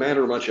doesn't really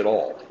matter much at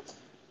all.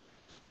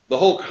 The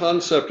whole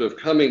concept of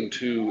coming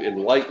to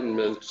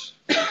enlightenment,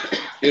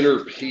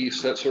 inner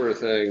peace, that sort of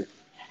thing,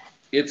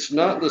 it's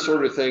not the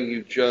sort of thing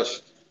you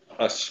just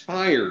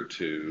aspire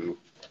to.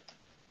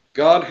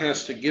 God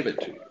has to give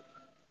it to you.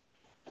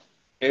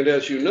 And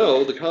as you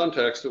know, the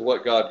context of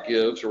what God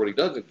gives or what he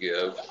doesn't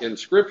give in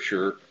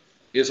Scripture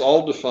is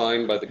all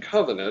defined by the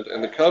covenant,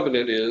 and the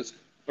covenant is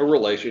a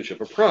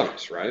relationship of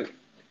promise, right?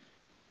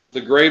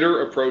 The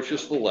greater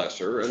approaches the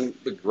lesser, and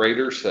the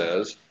greater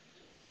says,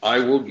 I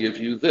will give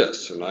you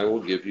this, and I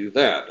will give you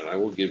that, and I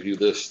will give you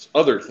this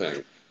other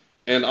thing.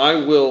 And I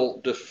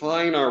will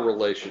define our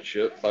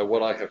relationship by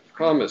what I have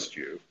promised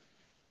you.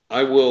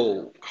 I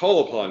will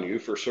call upon you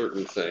for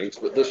certain things,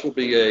 but this will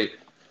be a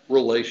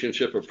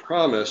relationship of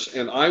promise,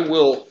 and I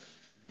will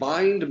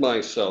bind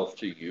myself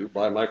to you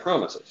by my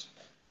promises.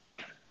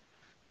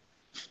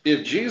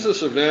 If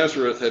Jesus of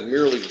Nazareth had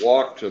merely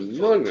walked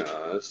among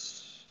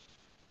us,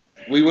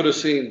 we would have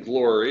seen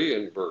glory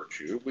and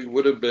virtue. We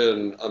would have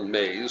been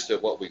amazed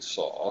at what we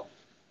saw.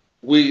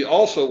 We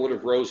also would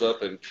have rose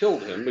up and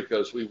killed him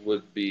because we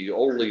would be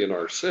only in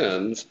our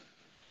sins.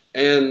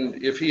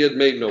 And if he had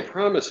made no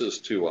promises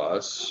to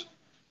us,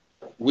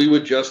 we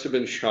would just have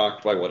been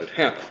shocked by what had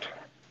happened.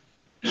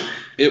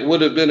 It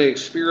would have been a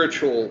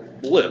spiritual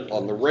blip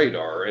on the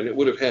radar, and it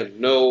would have had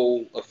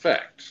no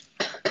effect.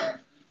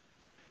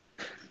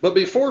 But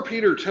before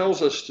Peter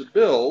tells us to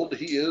build,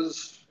 he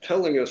is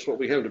telling us what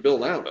we have to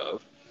build out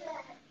of.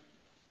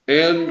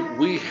 And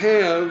we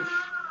have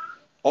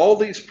all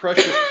these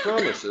precious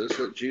promises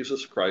that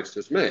Jesus Christ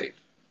has made.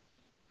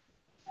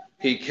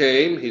 He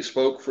came, he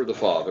spoke for the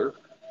Father,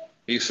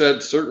 he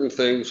said certain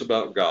things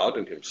about God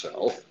and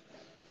himself.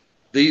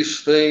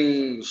 These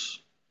things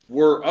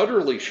were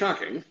utterly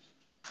shocking,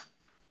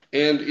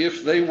 and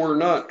if they were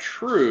not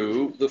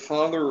true, the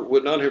Father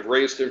would not have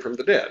raised him from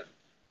the dead.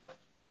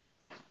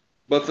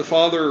 But the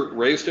Father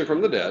raised him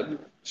from the dead,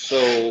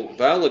 so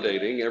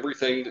validating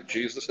everything that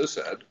Jesus has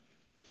said.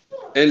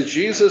 And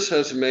Jesus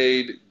has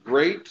made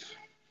great,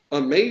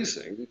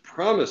 amazing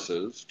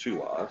promises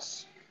to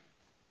us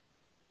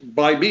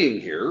by being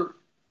here,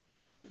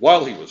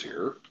 while he was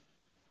here,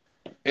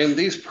 and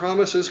these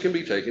promises can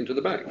be taken to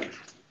the bank.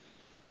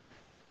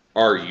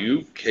 Are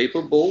you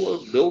capable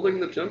of building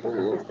the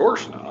temple? Of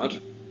course not.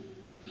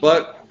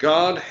 But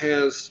God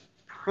has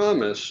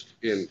promised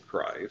in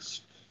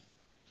Christ,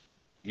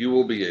 you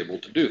will be able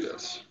to do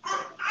this.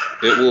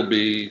 It will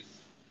be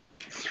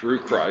through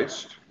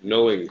Christ,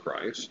 knowing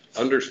Christ,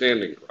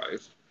 understanding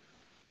Christ,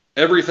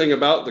 everything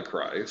about the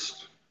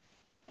Christ,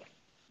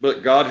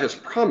 but God has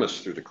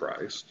promised through the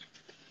Christ,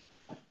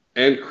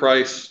 and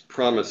Christ's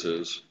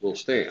promises will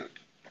stand.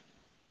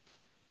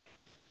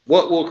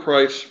 What will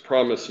Christ's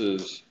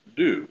promises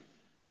do?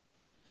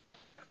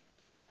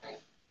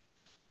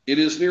 It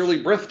is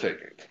nearly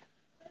breathtaking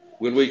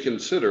when we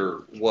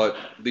consider what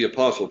the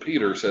Apostle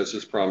Peter says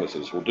his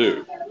promises will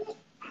do.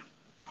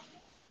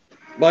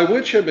 By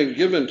which have been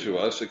given to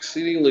us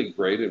exceedingly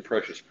great and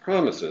precious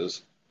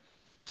promises,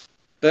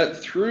 that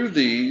through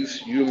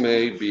these you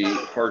may be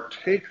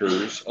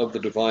partakers of the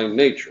divine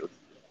nature,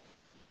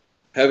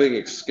 having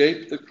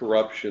escaped the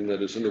corruption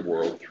that is in the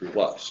world through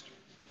lust.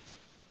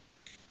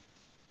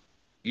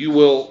 You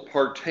will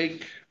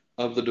partake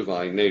of the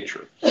divine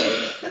nature.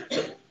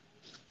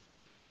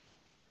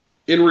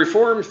 In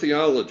Reformed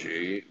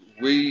theology,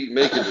 we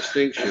make a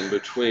distinction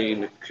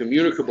between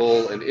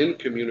communicable and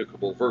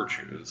incommunicable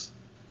virtues.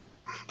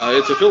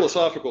 It's a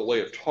philosophical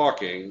way of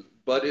talking,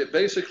 but it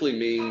basically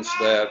means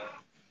that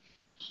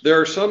there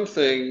are some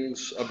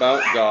things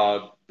about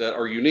God that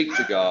are unique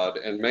to God,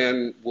 and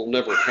man will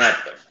never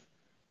have them.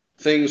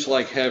 Things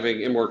like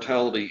having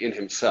immortality in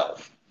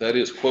himself. That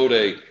is, quote,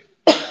 a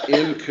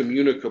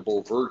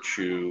incommunicable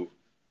virtue.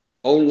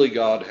 Only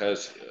God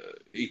has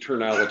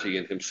eternality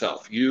in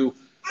himself. You,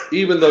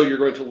 even though you're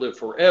going to live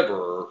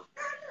forever,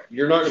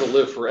 you're not going to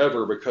live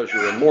forever because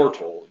you're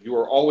immortal. You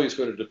are always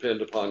going to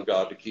depend upon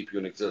God to keep you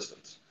in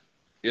existence.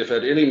 If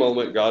at any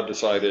moment God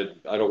decided,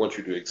 I don't want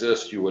you to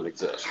exist, you wouldn't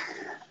exist.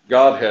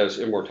 God has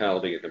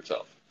immortality in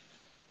himself.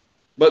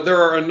 But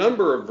there are a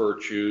number of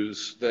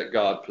virtues that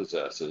God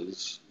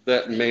possesses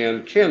that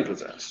man can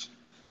possess.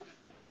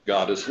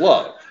 God is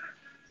love.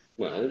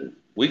 Well,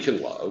 we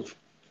can love.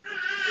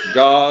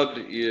 God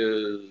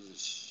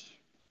is,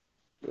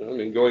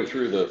 going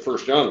through the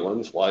First John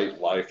ones,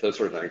 life, that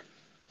sort of thing.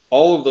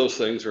 All of those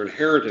things are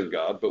inherent in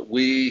God, but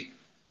we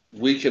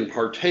can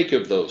partake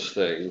of those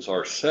things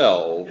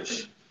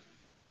ourselves.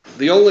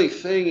 The only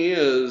thing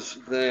is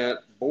that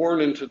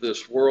born into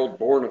this world,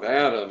 born of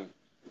Adam,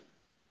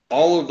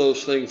 all of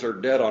those things are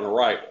dead on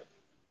arrival.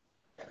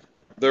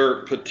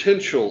 They're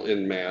potential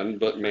in man,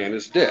 but man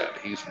is dead.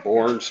 He's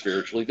born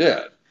spiritually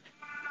dead.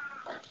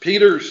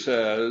 Peter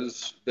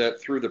says that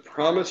through the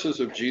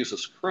promises of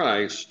Jesus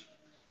Christ,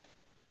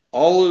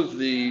 all of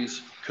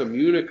these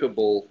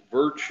communicable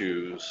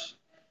virtues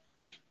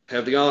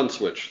have the on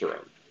switch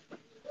thrown.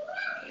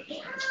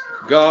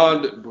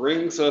 God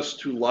brings us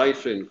to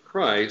life in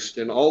Christ,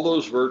 and all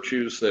those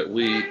virtues that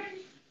we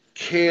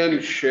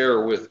can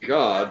share with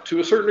God to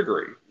a certain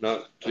degree,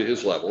 not to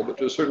his level, but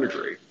to a certain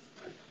degree.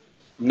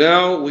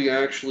 Now we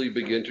actually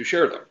begin to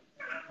share them.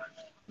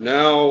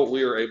 Now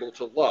we are able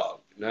to love.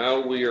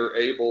 Now we are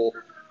able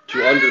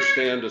to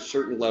understand a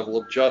certain level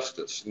of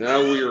justice.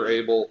 Now we are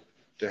able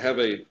to have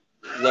a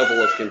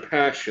level of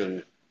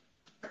compassion.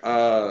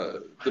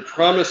 The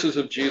promises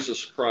of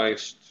Jesus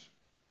Christ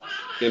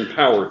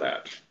empower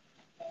that.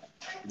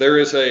 There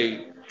is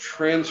a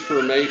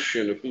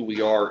transformation of who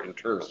we are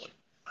internally.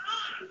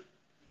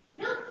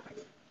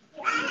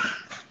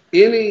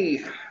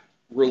 Any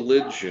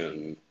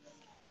religion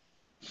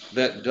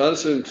that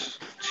doesn't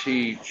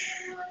teach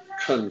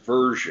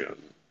conversion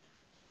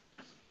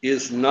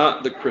is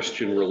not the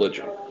Christian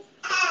religion.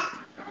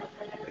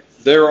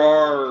 There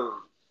are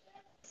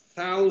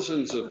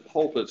thousands of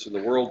pulpits in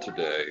the world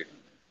today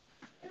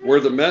where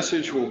the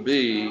message will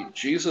be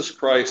Jesus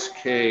Christ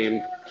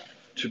came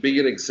to be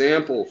an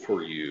example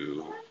for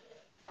you,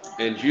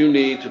 and you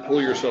need to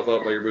pull yourself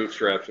up by your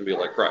bootstraps and be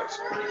like Christ.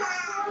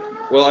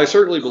 Well, I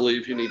certainly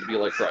believe you need to be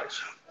like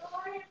Christ.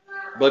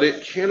 But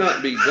it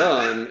cannot be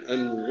done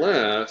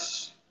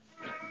unless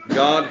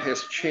God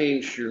has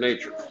changed your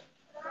nature.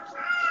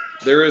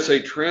 There is a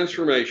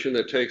transformation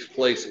that takes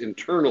place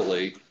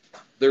internally.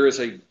 There is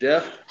a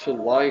death to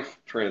life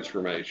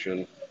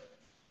transformation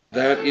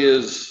that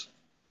is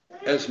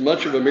as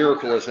much of a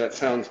miracle as that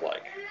sounds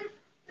like.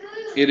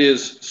 It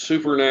is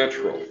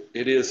supernatural.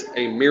 It is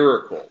a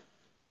miracle.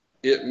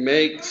 It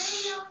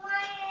makes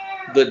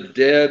the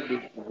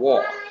dead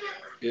walk.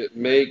 It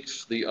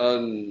makes the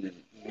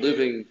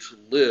unliving to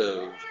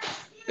live.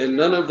 And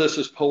none of this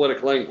is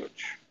poetic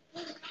language.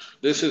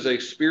 This is a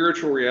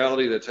spiritual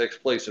reality that takes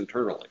place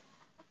internally.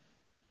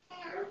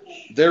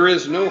 There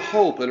is no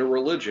hope in a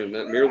religion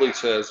that merely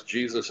says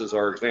Jesus is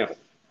our example.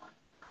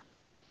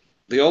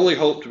 The only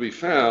hope to be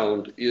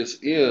found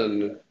is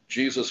in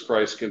Jesus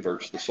Christ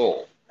converts the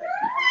soul.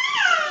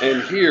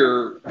 And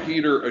here,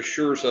 Peter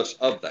assures us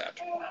of that.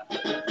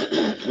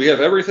 We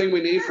have everything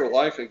we need for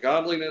life and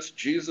godliness.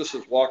 Jesus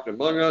has walked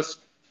among us,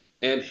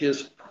 and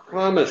his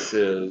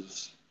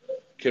promises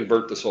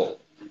convert the soul.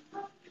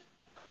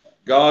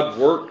 God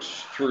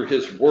works through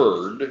his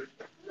word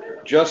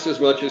just as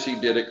much as he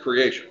did at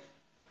creation.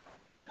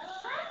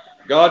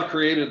 God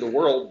created the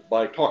world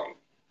by talking.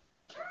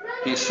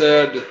 He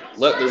said,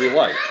 "Let there be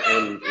light,"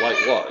 and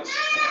light was.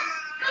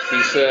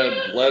 He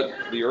said,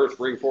 "Let the earth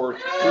bring forth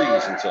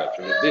trees," and such,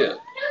 and it did.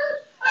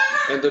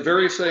 And the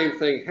very same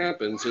thing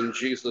happens in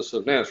Jesus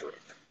of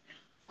Nazareth.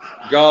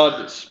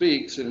 God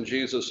speaks in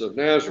Jesus of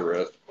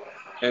Nazareth,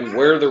 and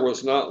where there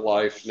was not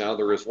life, now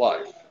there is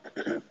life.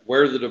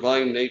 Where the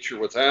divine nature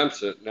was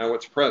absent, now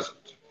it's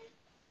present.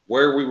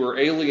 Where we were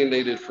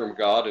alienated from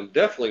God and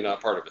definitely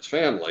not part of his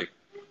family,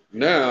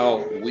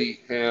 now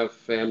we have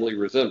family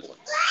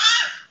resemblance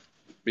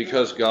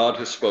because God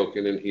has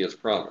spoken and he has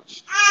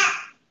promised.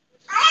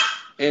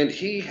 And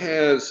he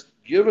has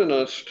given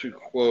us to,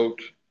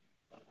 quote,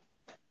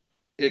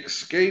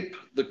 escape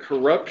the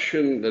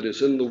corruption that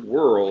is in the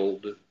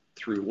world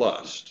through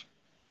lust.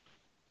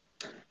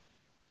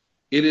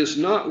 It is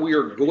not we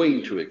are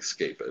going to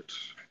escape it.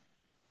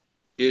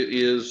 It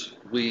is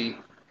we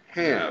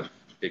have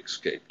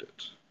escaped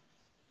it.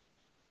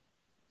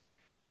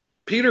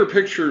 Peter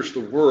pictures the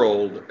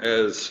world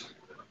as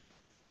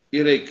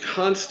in a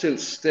constant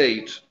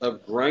state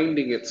of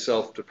grinding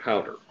itself to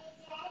powder.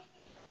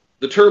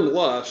 The term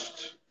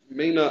lust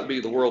may not be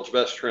the world's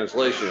best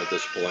translation at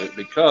this point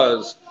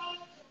because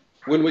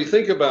when we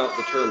think about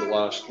the term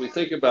lust, we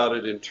think about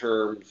it in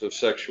terms of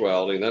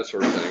sexuality and that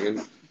sort of thing.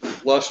 And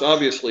lust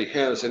obviously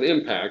has an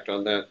impact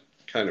on that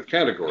kind of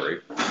category.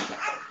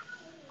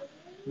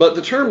 But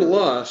the term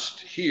lust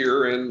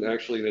here, and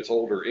actually in its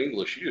older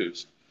English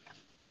use,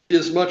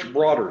 is much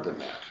broader than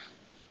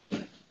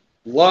that.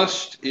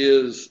 Lust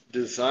is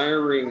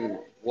desiring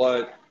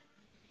what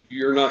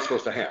you're not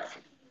supposed to have.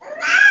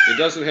 It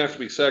doesn't have to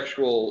be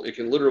sexual. It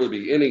can literally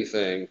be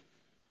anything.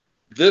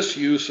 This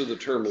use of the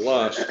term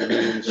lust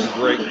means to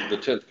break the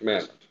 10th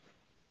commandment.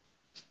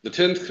 The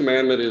 10th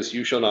commandment is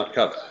you shall not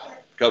covet.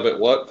 Covet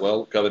what?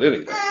 Well, covet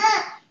anything.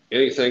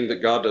 Anything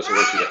that God doesn't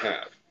want you to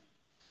have.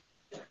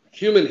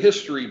 Human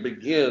history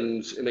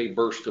begins in a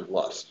burst of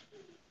lust.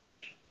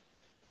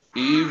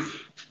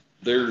 Eve,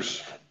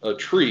 there's a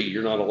tree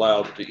you're not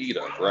allowed to eat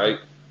of, right?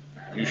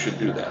 You should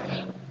do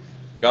that.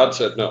 God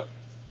said no.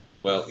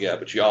 Well, yeah,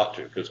 but you ought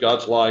to, because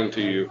God's lying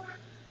to you.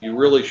 You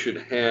really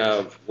should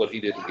have what he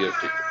didn't give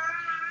to you.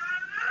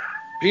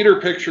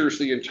 Peter pictures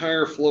the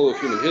entire flow of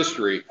human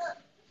history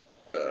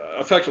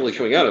effectively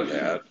coming out of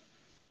that.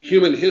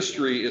 Human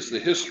history is the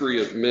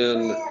history of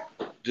men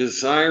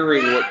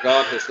desiring what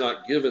God has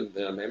not given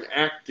them and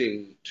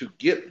acting to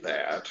get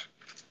that.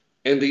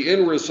 And the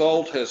end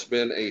result has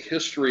been a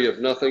history of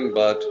nothing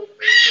but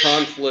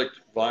conflict,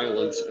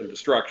 violence, and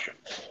destruction.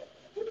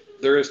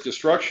 There is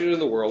destruction in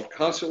the world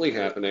constantly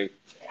happening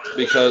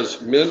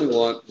because men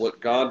want what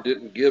God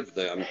didn't give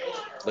them.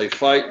 They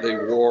fight, they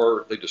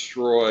war, they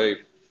destroy.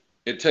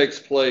 It takes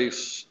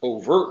place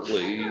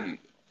overtly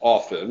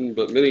often,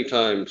 but many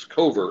times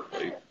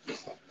covertly.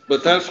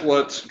 But that's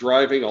what's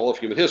driving all of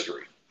human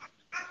history.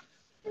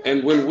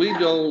 And when we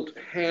don't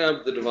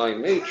have the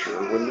divine nature,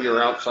 when we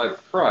are outside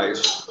of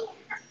Christ,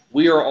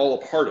 we are all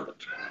a part of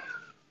it.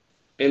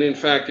 And in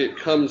fact, it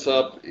comes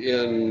up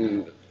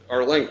in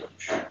our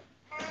language.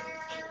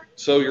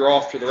 So you're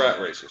off to the rat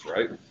races,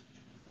 right?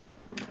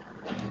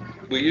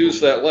 We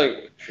use that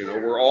language.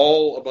 We're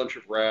all a bunch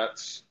of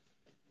rats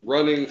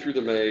running through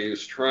the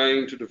maze,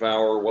 trying to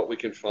devour what we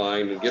can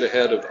find and get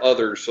ahead of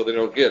others so they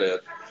don't get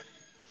it.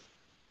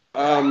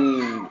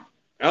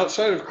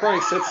 Outside of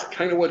Christ, that's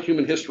kind of what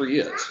human history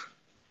is.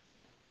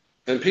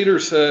 And Peter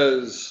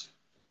says,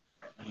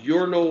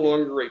 you're no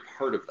longer a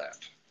part of that.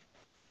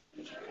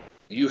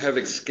 You have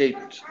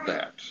escaped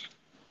that.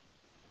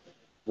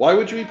 Why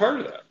would you be part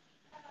of that?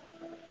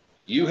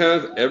 You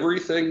have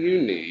everything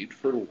you need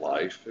for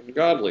life and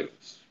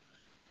godliness.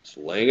 It's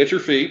laying at your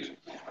feet.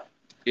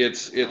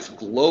 It's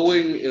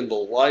glowing in the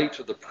light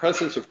of the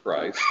presence of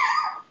Christ,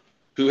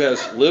 who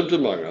has lived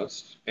among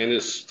us and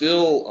is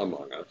still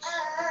among us.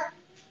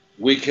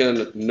 We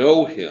can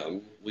know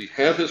him. We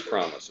have his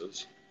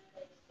promises.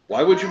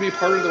 Why would you be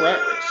part of the rat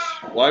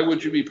race? Why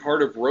would you be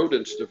part of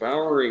rodents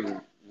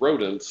devouring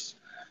rodents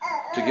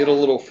to get a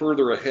little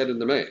further ahead in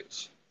the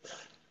maze?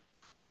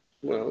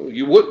 Well,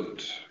 you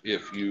wouldn't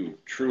if you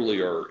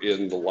truly are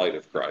in the light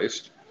of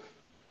Christ.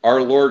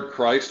 Our Lord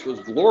Christ was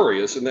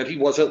glorious in that he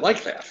wasn't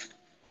like that.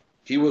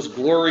 He was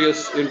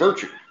glorious in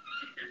virtue.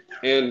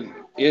 And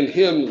in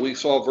him we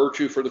saw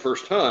virtue for the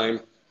first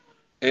time,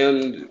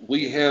 and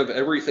we have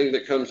everything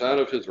that comes out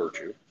of his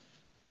virtue.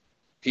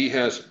 He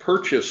has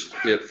purchased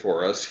it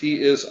for us.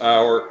 He is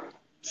our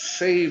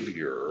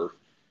Savior,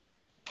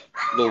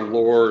 the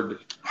Lord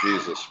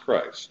Jesus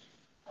Christ.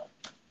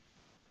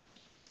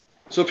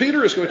 So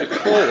Peter is going to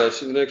call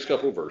us in the next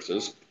couple of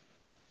verses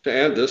to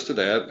add this to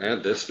that,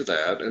 add this to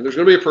that, and there's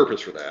going to be a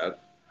purpose for that.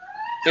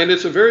 And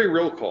it's a very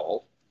real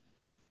call.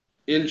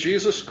 In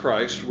Jesus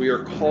Christ, we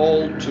are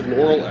called to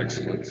moral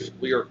excellence.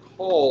 We are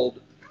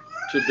called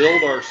to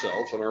build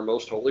ourselves on our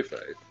most holy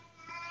faith.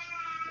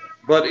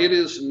 But it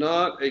is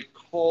not a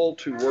call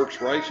to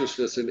works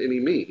righteousness in any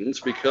means,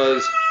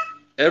 because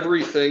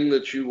everything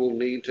that you will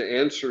need to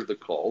answer the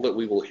call that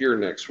we will hear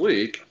next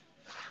week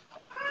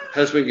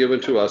has been given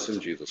to us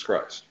in Jesus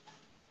Christ.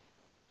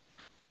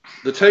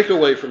 The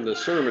takeaway from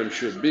this sermon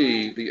should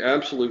be the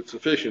absolute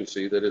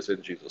sufficiency that is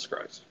in Jesus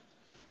Christ.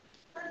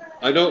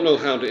 I don't know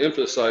how to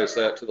emphasize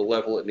that to the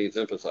level it needs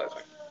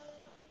emphasizing.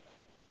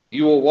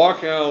 You will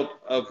walk out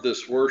of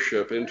this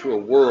worship into a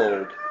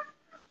world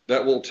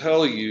that will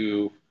tell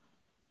you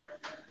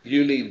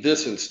you need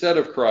this instead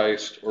of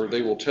Christ, or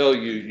they will tell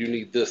you you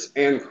need this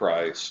and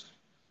Christ.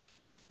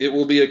 It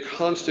will be a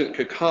constant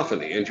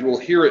cacophony, and you will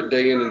hear it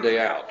day in and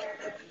day out.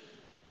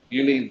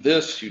 You need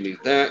this, you need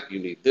that, you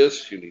need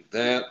this, you need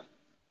that.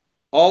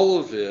 All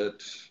of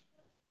it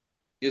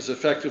is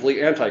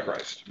effectively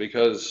Antichrist,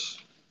 because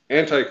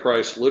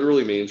Antichrist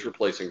literally means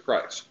replacing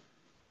Christ.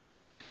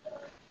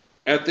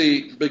 At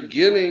the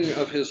beginning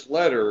of his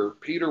letter,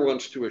 Peter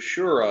wants to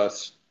assure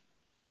us,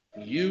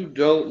 you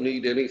don't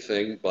need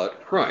anything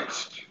but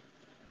Christ.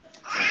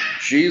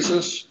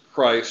 Jesus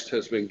Christ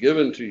has been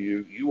given to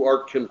you. You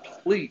are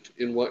complete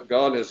in what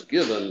God has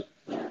given.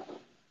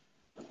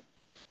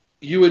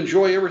 You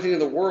enjoy everything in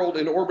the world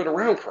in orbit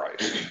around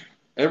Christ.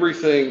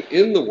 Everything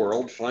in the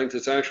world finds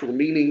its actual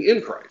meaning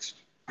in Christ.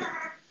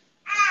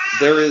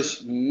 There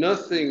is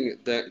nothing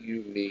that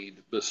you need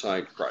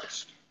beside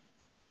Christ.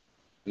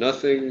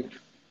 Nothing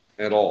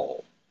at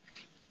all.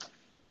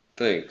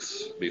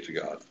 Thanks be to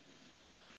God.